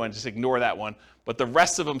with the blue one. Just ignore that one. But the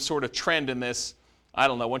rest of them sort of trend in this, I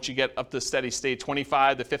don't know, once you get up to steady state,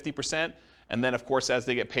 25 to 50%. And then, of course, as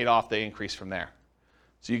they get paid off, they increase from there.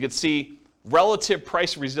 So you can see relative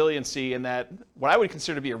price resiliency in that, what I would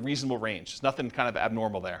consider to be a reasonable range. There's nothing kind of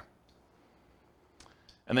abnormal there.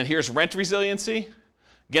 And then here's rent resiliency.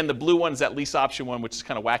 Again, the blue one is that lease option one, which is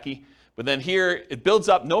kind of wacky. But then here, it builds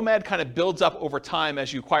up. Nomad kind of builds up over time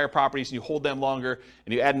as you acquire properties and you hold them longer,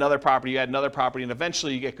 and you add another property, and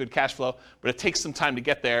eventually you get good cash flow. But it takes some time to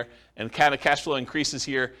get there, and kind of cash flow increases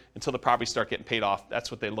here until the properties start getting paid off.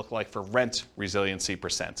 That's what they look like for rent resiliency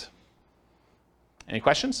percent. Any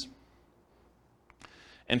questions?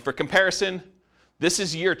 And for comparison, this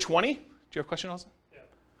is year 20. Do you have a question, Austin? Yeah.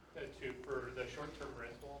 For the short-term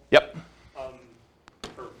rental. Yep.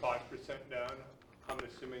 For 5% down, I'm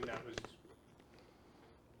assuming that was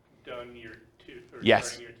done year 2 or yes.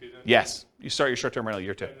 starting year 2 then? Yes. You start your short-term rental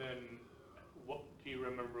year 2. And then, do you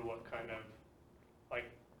remember what kind of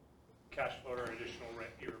cash flow or additional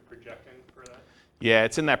rent you were projecting for that? Yeah,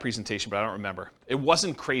 it's in that presentation, but I don't remember. It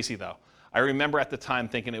wasn't crazy though. I remember at the time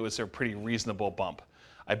thinking it was a pretty reasonable bump.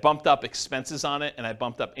 I bumped up expenses on it and I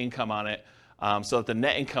bumped up income on it. So that the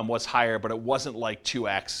net income was higher, but it wasn't like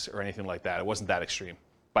 2x or anything like that. It wasn't that extreme.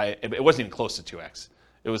 It wasn't even close to 2x.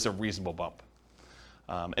 It was a reasonable bump.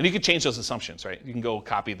 And you could change those assumptions, right? You can go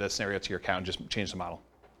copy the scenario to your account and just change the model.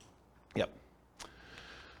 Yep.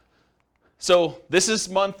 So this is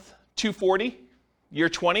month 240, year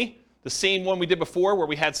 20. The same one we did before, where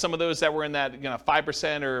we had some of those that were in that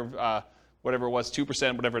 5% or whatever it was,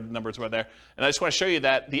 2%, whatever the numbers were there. And I just want to show you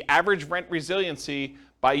that the average rent resiliency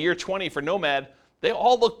by year 20 for Nomad, they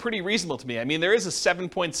all look pretty reasonable to me. I mean, there is a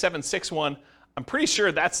 7.76 one. I'm pretty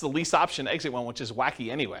sure that's the lease option exit one, which is wacky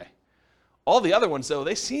anyway. All the other ones, though,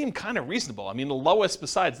 they seem kind of reasonable. I mean, the lowest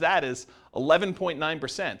besides that is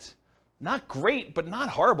 11.9%. Not great, but not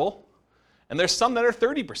horrible. And there's some that are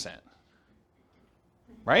 30%.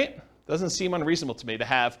 Right? Doesn't seem unreasonable to me to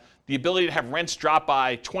have the ability to have rents drop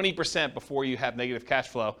by 20% before you have negative cash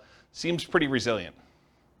flow. Seems pretty resilient.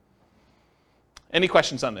 Any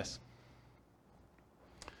questions on this?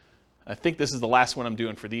 I think this is the last one I'm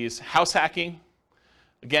doing for these. House hacking.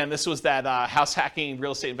 Again, this was that house hacking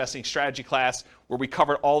real estate investing strategy class where we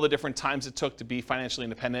covered all the different times it took to be financially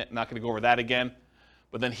independent. I'm not going to go over that again.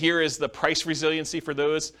 But then here is the price resiliency for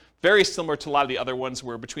those. Very similar to a lot of the other ones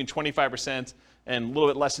where between 25% and a little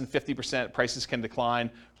bit less than 50% prices can decline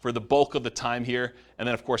for the bulk of the time here. And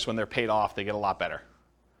then, of course, when they're paid off, they get a lot better.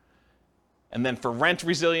 And then for rent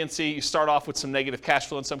resiliency, you start off with some negative cash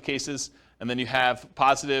flow in some cases, and then you have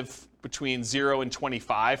positive between 0 and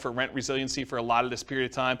 25 for rent resiliency for a lot of this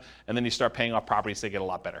period of time, and then you start paying off properties, they get a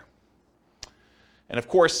lot better. And of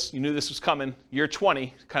course, you knew this was coming. Year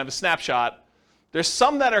 20, kind of a snapshot. There's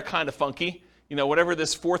some that are kind of funky. Whatever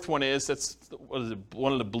this fourth one is, that's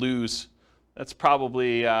one of the blues. That's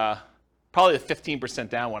probably a 15%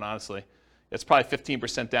 down one, honestly. It's probably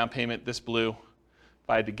 15% down payment, this blue, if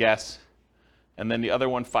I had to guess. And then the other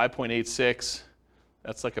one, 5.86,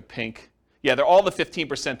 that's like a pink. Yeah, they're all the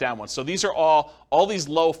 15% down ones. So these are all these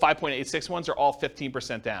low 5.86 ones are all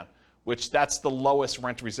 15% down, which that's the lowest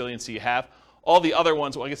rent resiliency you have. All the other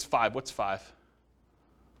ones, well, I guess 5. What's 5?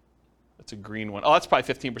 That's a green one. Oh, that's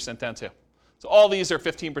probably 15% down too. So all these are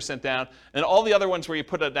 15% down. And all the other ones where you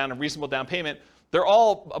put down a reasonable down payment, they're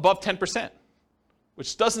all above 10%,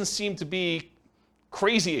 which doesn't seem to be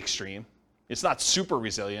crazy extreme. It's not super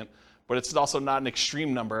resilient, but it's also not an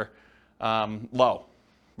extreme number low,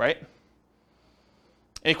 right?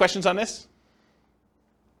 Any questions on this?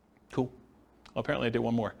 Cool. Well, apparently I did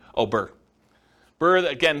one more. Oh, BRRRR. BRRRR,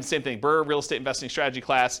 again, same thing. BRRRR, real estate investing strategy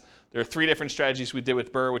class. There are 3 different strategies we did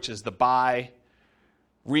with BRRRR, which is the buy,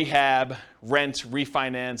 rehab, rent,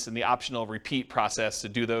 refinance, and the optional repeat process to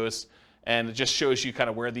do those. And it just shows you kind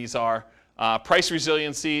of where these are. Price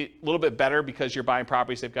resiliency, a little bit better because you're buying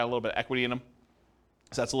properties. They've got a little bit of equity in them.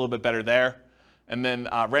 So that's a little bit better there. And then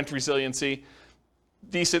rent resiliency,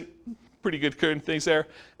 decent, pretty good current things there.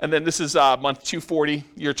 And then this is month 240,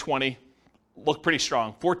 year 20. Look pretty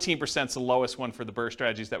strong. 14% is the lowest one for the BRRRR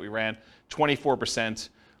strategies that we ran. 24%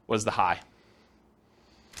 was the high.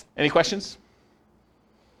 Any questions?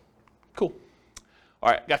 Cool.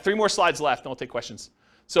 All right, got 3 more slides left, and we'll take questions.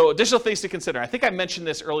 So additional things to consider. I think I mentioned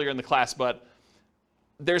this earlier in the class, but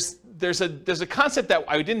there's a concept that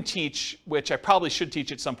I didn't teach, which I probably should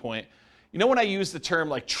teach at some point. You know when I use the term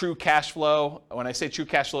like true cash flow, when I say true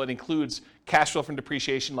cash flow, it includes cash flow from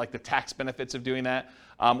depreciation, like the tax benefits of doing that.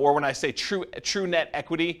 Or when I say true net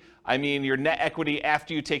equity, I mean your net equity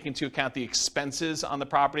after you take into account the expenses on the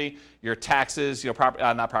property, your taxes,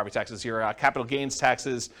 not property taxes, your capital gains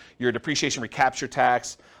taxes, your depreciation recapture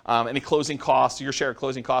tax, any closing costs, your share of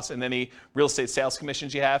closing costs, and any real estate sales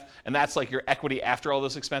commissions you have. And that's like your equity after all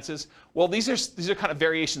those expenses. Well, these are kind of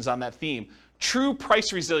variations on that theme. True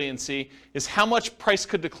price resiliency is how much price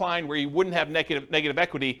could decline where you wouldn't have negative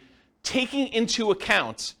equity, taking into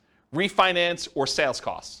account refinance or sales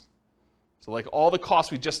costs. So like all the costs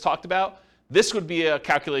we just talked about, this would be a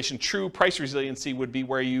calculation. True price resiliency would be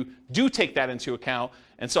where you do take that into account.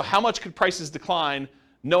 And so how much could prices decline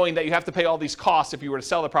knowing that you have to pay all these costs if you were to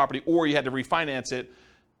sell the property or you had to refinance it?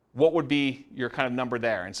 What would be your kind of number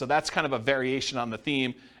there? And so that's kind of a variation on the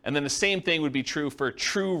theme. And then the same thing would be true for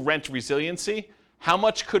true rent resiliency. How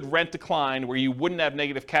much could rent decline where you wouldn't have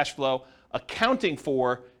negative cash flow, accounting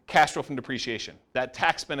for cash flow from depreciation, that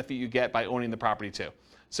tax benefit you get by owning the property too.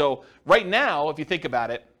 So right now, if you think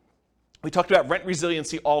about it, we talked about rent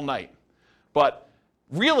resiliency all night. But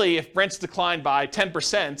really, if rents declined by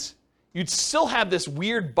 10%, you'd still have this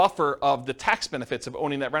weird buffer of the tax benefits of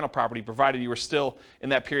owning that rental property, provided you were still in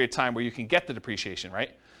that period of time where you can get the depreciation,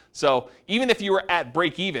 right? So even if you were at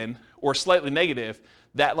break even or slightly negative,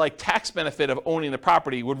 that like tax benefit of owning the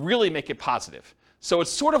property would really make it positive. So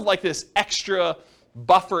it's sort of like this extra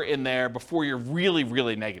buffer in there before you're really,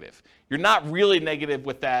 really negative. You're not really negative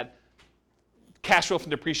with that cash flow from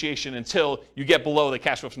depreciation until you get below the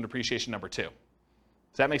cash flow from depreciation number 2. Does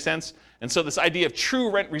that make sense? And so this idea of true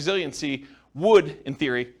rent resiliency would, in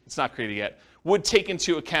theory, it's not created yet, would take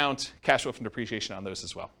into account cash flow from depreciation on those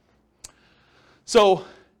as well. So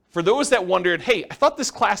for those that wondered, hey, I thought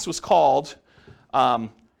this class was called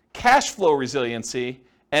cash flow resiliency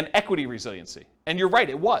and equity resiliency. And you're right,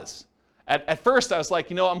 it was. At first, I was like,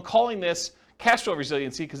 I'm calling this cash flow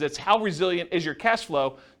resiliency because it's how resilient is your cash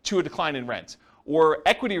flow to a decline in rent. Or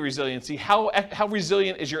equity resiliency, how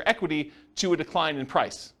resilient is your equity to a decline in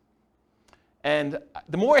price. And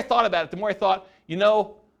the more I thought about it, the more I thought,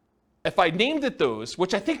 if I named it those,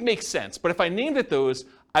 which I think makes sense, but if I named it those,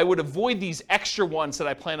 I would avoid these extra ones that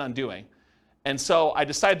I plan on doing. And so I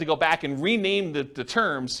decided to go back and rename the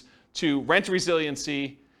terms to rent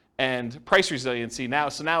resiliency and price resiliency now.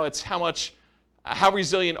 So now it's how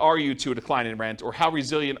resilient are you to a decline in rent, or how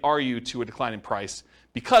resilient are you to a decline in price?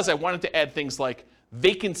 Because I wanted to add things like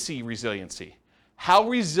vacancy resiliency. How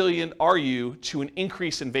resilient are you to an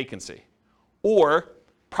increase in vacancy? Or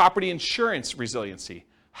property insurance resiliency.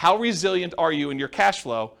 How resilient are you in your cash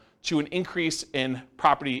flow to an increase in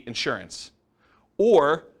property insurance?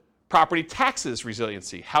 Or property taxes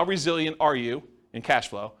resiliency. How resilient are you in cash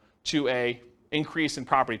flow to an increase in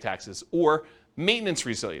property taxes? Or maintenance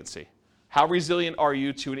resiliency. How resilient are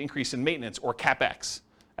you to an increase in maintenance or CapEx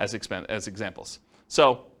as examples?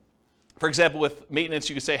 So, for example, with maintenance,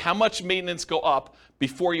 you could say, how much maintenance go up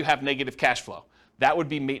before you have negative cash flow? That would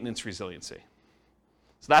be maintenance resiliency.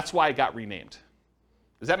 So that's why it got renamed.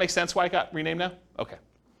 Does that make sense why it got renamed now? Okay.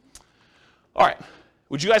 All right.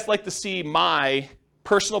 Would you guys like to see my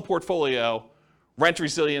personal portfolio, rent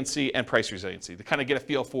resiliency and price resiliency, to kind of get a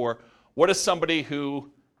feel for what is somebody who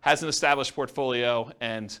has an established portfolio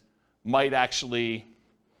and might actually,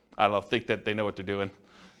 think that they know what they're doing,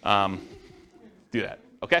 do that,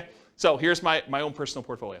 okay? So here's my own personal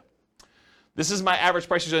portfolio. This is my average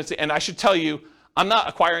price resiliency, and I should tell you, I'm not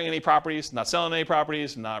acquiring any properties, not selling any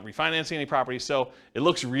properties, not refinancing any properties, so it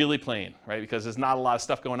looks really plain, right? Because there's not a lot of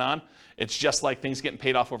stuff going on. It's just like things getting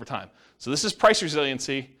paid off over time. So this is price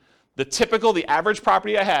resiliency. The average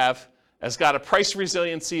property I have has got a price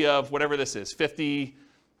resiliency of whatever this is, 58%,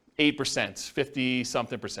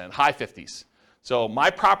 50-something percent, high 50s. So my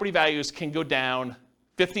property values can go down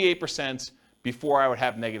 58% before I would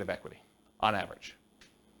have negative equity on average.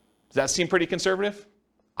 Does that seem pretty conservative?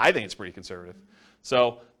 I think it's pretty conservative.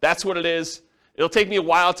 So that's what it is. It'll take me a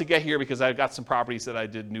while to get here because I've got some properties that I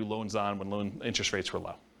did new loans on when loan interest rates were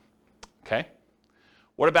low. Okay?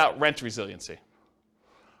 What about rent resiliency?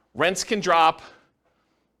 Rents can drop,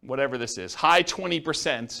 whatever this is, high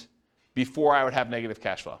 20% before I would have negative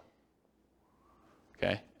cash flow.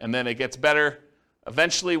 Okay? And then it gets better.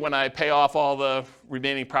 Eventually, when I pay off all the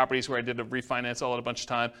remaining properties where I did a refinance all at a bunch of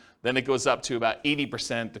time, then it goes up to about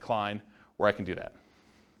 80% decline where I can do that.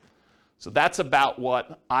 So that's about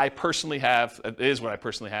what I personally have, it is what I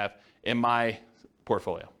personally have in my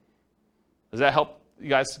portfolio. Does that help you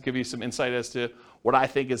guys, give you some insight as to what I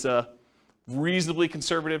think is a reasonably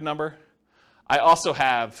conservative number? I also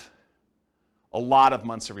have a lot of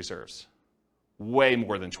months of reserves, way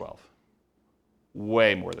more than 12.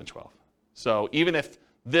 Way more than 12. So even if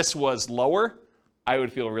this was lower, I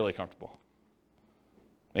would feel really comfortable.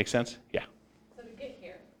 Make sense? Yeah. So to get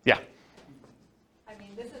here, Yeah. I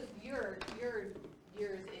mean, this is your years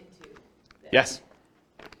into this. Yes.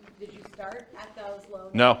 Did you start at those low?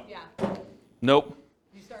 No. Yeah. Nope.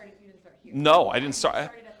 You didn't start here. No, I didn't start. You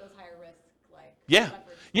started at those higher risk, like. Yeah. leverage.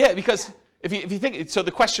 Yeah, because if you think, so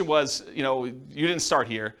the question was, you didn't start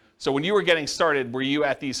here. So when you were getting started, were you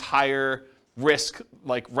at these higher risk,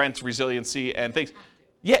 like rent resiliency and things?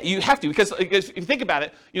 Yeah, you have to, because if you think about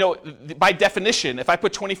it, by definition, if I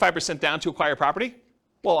put 25% down to acquire property,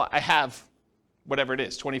 well, I have whatever it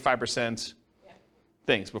is, 25%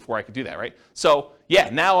 things before I could do that, right? So yeah,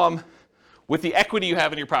 now I'm, with the equity you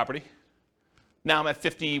have in your property, now I'm at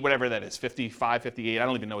 50, whatever that is, 55, 58, I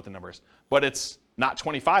don't even know what the number is, but it's not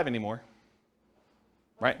 25 anymore,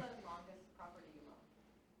 right? What's the longest property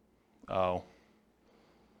you own? Oh,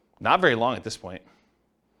 not very long at this point.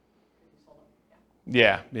 You sold them,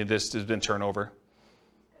 yeah. Yeah, there's been turnover.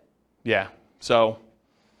 Yeah, so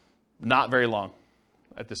not very long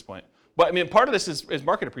at this point. But I mean, part of this is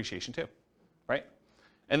market appreciation too, right?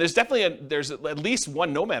 And there's definitely there's at least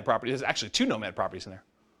one nomad property. There's actually 2 nomad properties in there.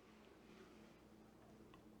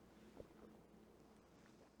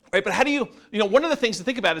 Right, but how do you one of the things to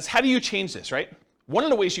think about is how do you change this, right? One of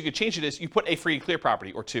the ways you could change it is you put a free and clear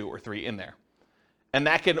property or 2 or 3 in there. And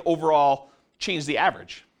that can overall change the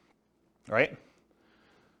average, right?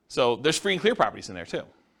 So there's free and clear properties in there too.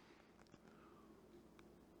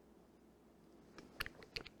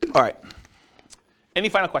 All right. Any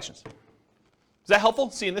final questions? Is that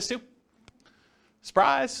helpful, seeing this too?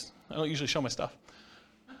 Surprise. I don't usually show my stuff.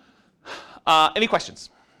 Any questions?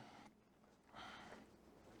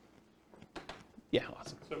 Yeah,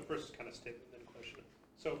 awesome. So first kind of statement, then question.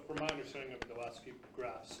 So from my understanding of the last few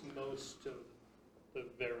graphs, most of the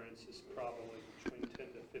variance is probably between 10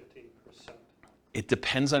 to 15%. It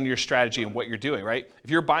depends on your strategy and what you're doing, right? If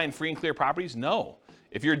you're buying free and clear properties, no.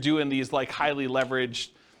 If you're doing these like highly leveraged,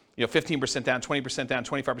 15% down, 20% down,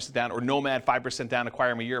 25% down, or Nomad 5% down, acquire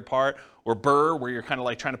them a year apart, or Burr, where you're kind of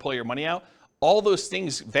like trying to pull your money out, all those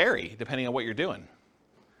things vary depending on what you're doing.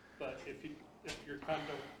 But if you're kind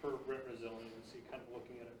of for rent resiliency, kind of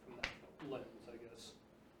looking at it from that lens, I guess.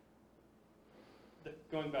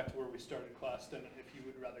 Going back to where we started class, then if you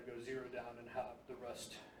would rather go 0 down and have the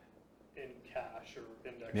rest in cash or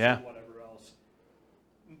index or whatever else,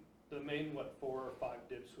 the main 4 or 5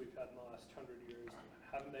 dips we've had in the last 100 years,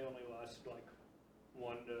 haven't they only lasted like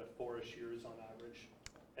 1 to 4-ish years on average?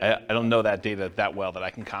 I don't know that data that well that I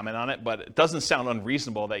can comment on it, but it doesn't sound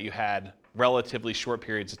unreasonable that you had relatively short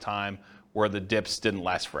periods of time where the dips didn't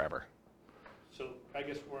last forever. So I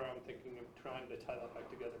guess where I'm thinking of trying to tie that back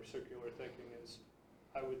together, circular thinking, is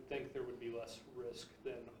I would think there would be less risk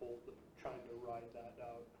than trying to ride that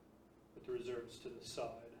out with the reserves to the side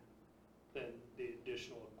than the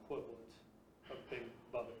additional equivalent of being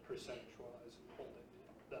above it percentage-wise and holding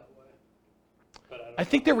it that way. But I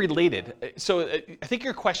think they're related. So I think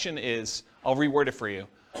your question is, I'll reword it for you.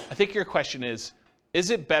 I think your question is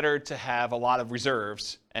it better to have a lot of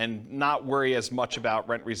reserves and not worry as much about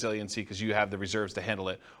rent resiliency because you have the reserves to handle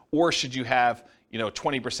it? Or should you have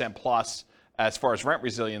 20% plus as far as rent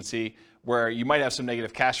resiliency where you might have some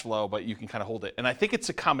negative cash flow, but you can kind of hold it? And I think it's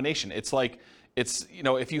a combination. It's like,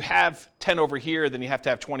 if you have 10 over here, then you have to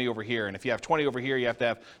have 20 over here. And if you have 20 over here, you have to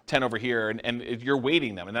have 10 over here. And you're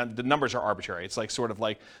weighting them. And then the numbers are arbitrary. It's like sort of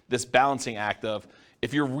like this balancing act of,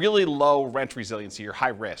 if you're really low rent resiliency, you're high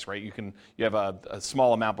risk, right? You have a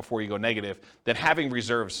small amount before you go negative, then having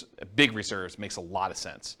reserves, big reserves, makes a lot of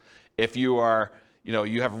sense. If you are,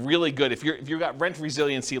 you have really good, if you've got rent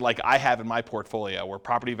resiliency like I have in my portfolio, where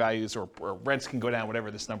property values or rents can go down, whatever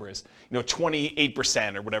this number is,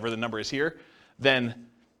 28% or whatever the number is here, then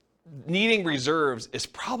needing reserves is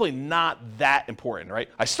probably not that important, right?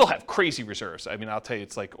 I still have crazy reserves. I mean, I'll tell you,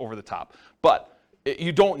 it's like over the top. But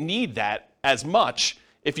you don't need that as much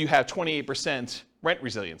if you have 28% rent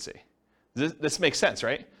resiliency. This makes sense,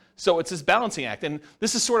 right? So it's this balancing act. And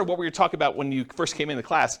this is sort of what we were talking about when you first came into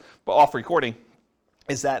class, but off recording,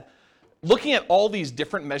 is that looking at all these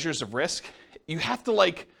different measures of risk, you have to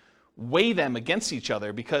like weigh them against each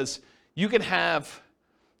other, because you can have,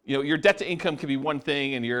 your debt to income could be one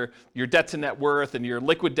thing, and your debt to net worth, and your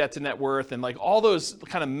liquid debt to net worth, and like all those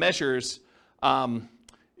kind of measures, debt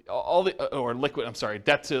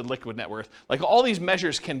to liquid net worth, like all these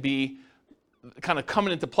measures can be kind of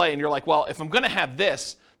coming into play, and you're like, well, if I'm going to have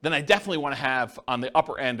this, then I definitely want to have on the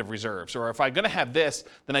upper end of reserves. Or if I'm going to have this,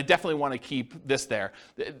 then I definitely want to keep this there.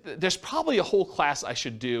 There's probably a whole class I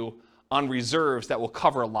should do on reserves that will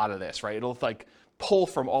cover a lot of this, right? It'll like pull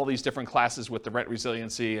from all these different classes with the rent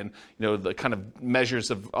resiliency and the kind of measures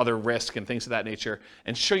of other risk and things of that nature,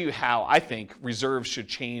 and show you how I think reserves should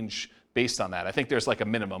change based on that. I think there's like a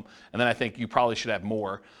minimum, and then I think you probably should have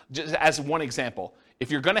more. Just as one example, if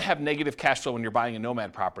you're going to have negative cash flow when you're buying a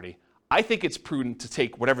nomad property, I think it's prudent to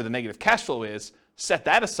take whatever the negative cash flow is, set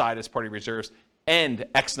that aside as part of your reserves, and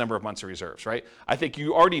X number of months of reserves, right? I think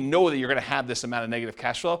you already know that you're going to have this amount of negative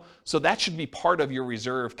cash flow, so that should be part of your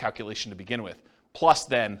reserve calculation to begin with, plus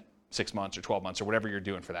then 6 months or 12 months or whatever you're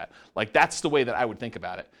doing for that. Like, that's the way that I would think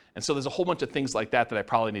about it. And so there's a whole bunch of things like that that I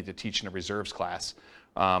probably need to teach in a reserves class,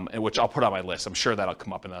 and which I'll put on my list. I'm sure that'll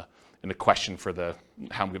come up in a question for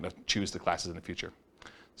how I'm going to choose the classes in the future.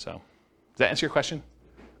 So, does that answer your question?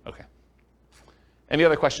 Okay. Any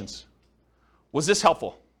other questions? Was this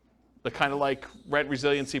helpful? The kind of like rent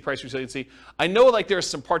resiliency, price resiliency. I know like there's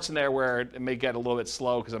some parts in there where it may get a little bit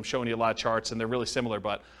slow because I'm showing you a lot of charts and they're really similar,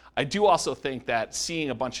 but I do also think that seeing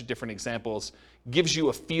a bunch of different examples gives you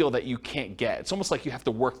a feel that you can't get. It's almost like you have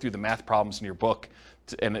to work through the math problems in your book,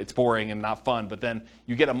 and it's boring and not fun, but then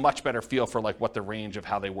you get a much better feel for like what the range of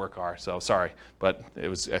how they work are. So sorry, but I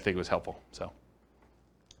think it was helpful. So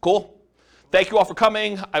cool. Thank you all for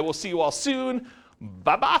coming. I will see you all soon.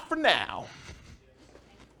 Bye-bye for now.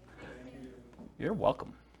 You're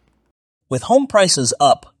welcome. With home prices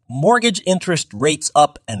up, mortgage interest rates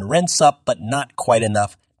up, and rents up, but not quite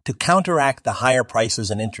enough to counteract the higher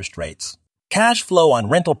prices and interest rates, cash flow on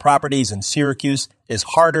rental properties in Syracuse is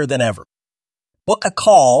harder than ever. Book a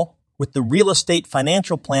call with the Real Estate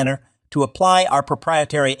Financial Planner to apply our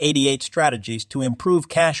proprietary 88 strategies to improve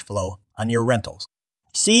cash flow on your rentals.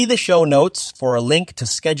 See the show notes for a link to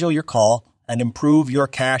schedule your call and improve your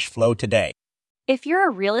cash flow today. If you're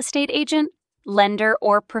a real estate agent, lender,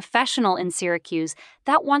 or professional in Syracuse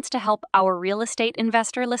that wants to help our real estate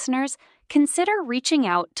investor listeners, consider reaching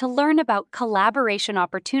out to learn about collaboration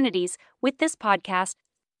opportunities with this podcast.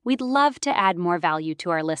 We'd love to add more value to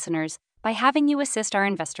our listeners by having you assist our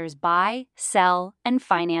investors buy, sell, and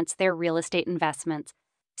finance their real estate investments.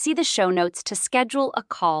 See the show notes to schedule a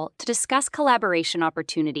call to discuss collaboration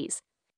opportunities.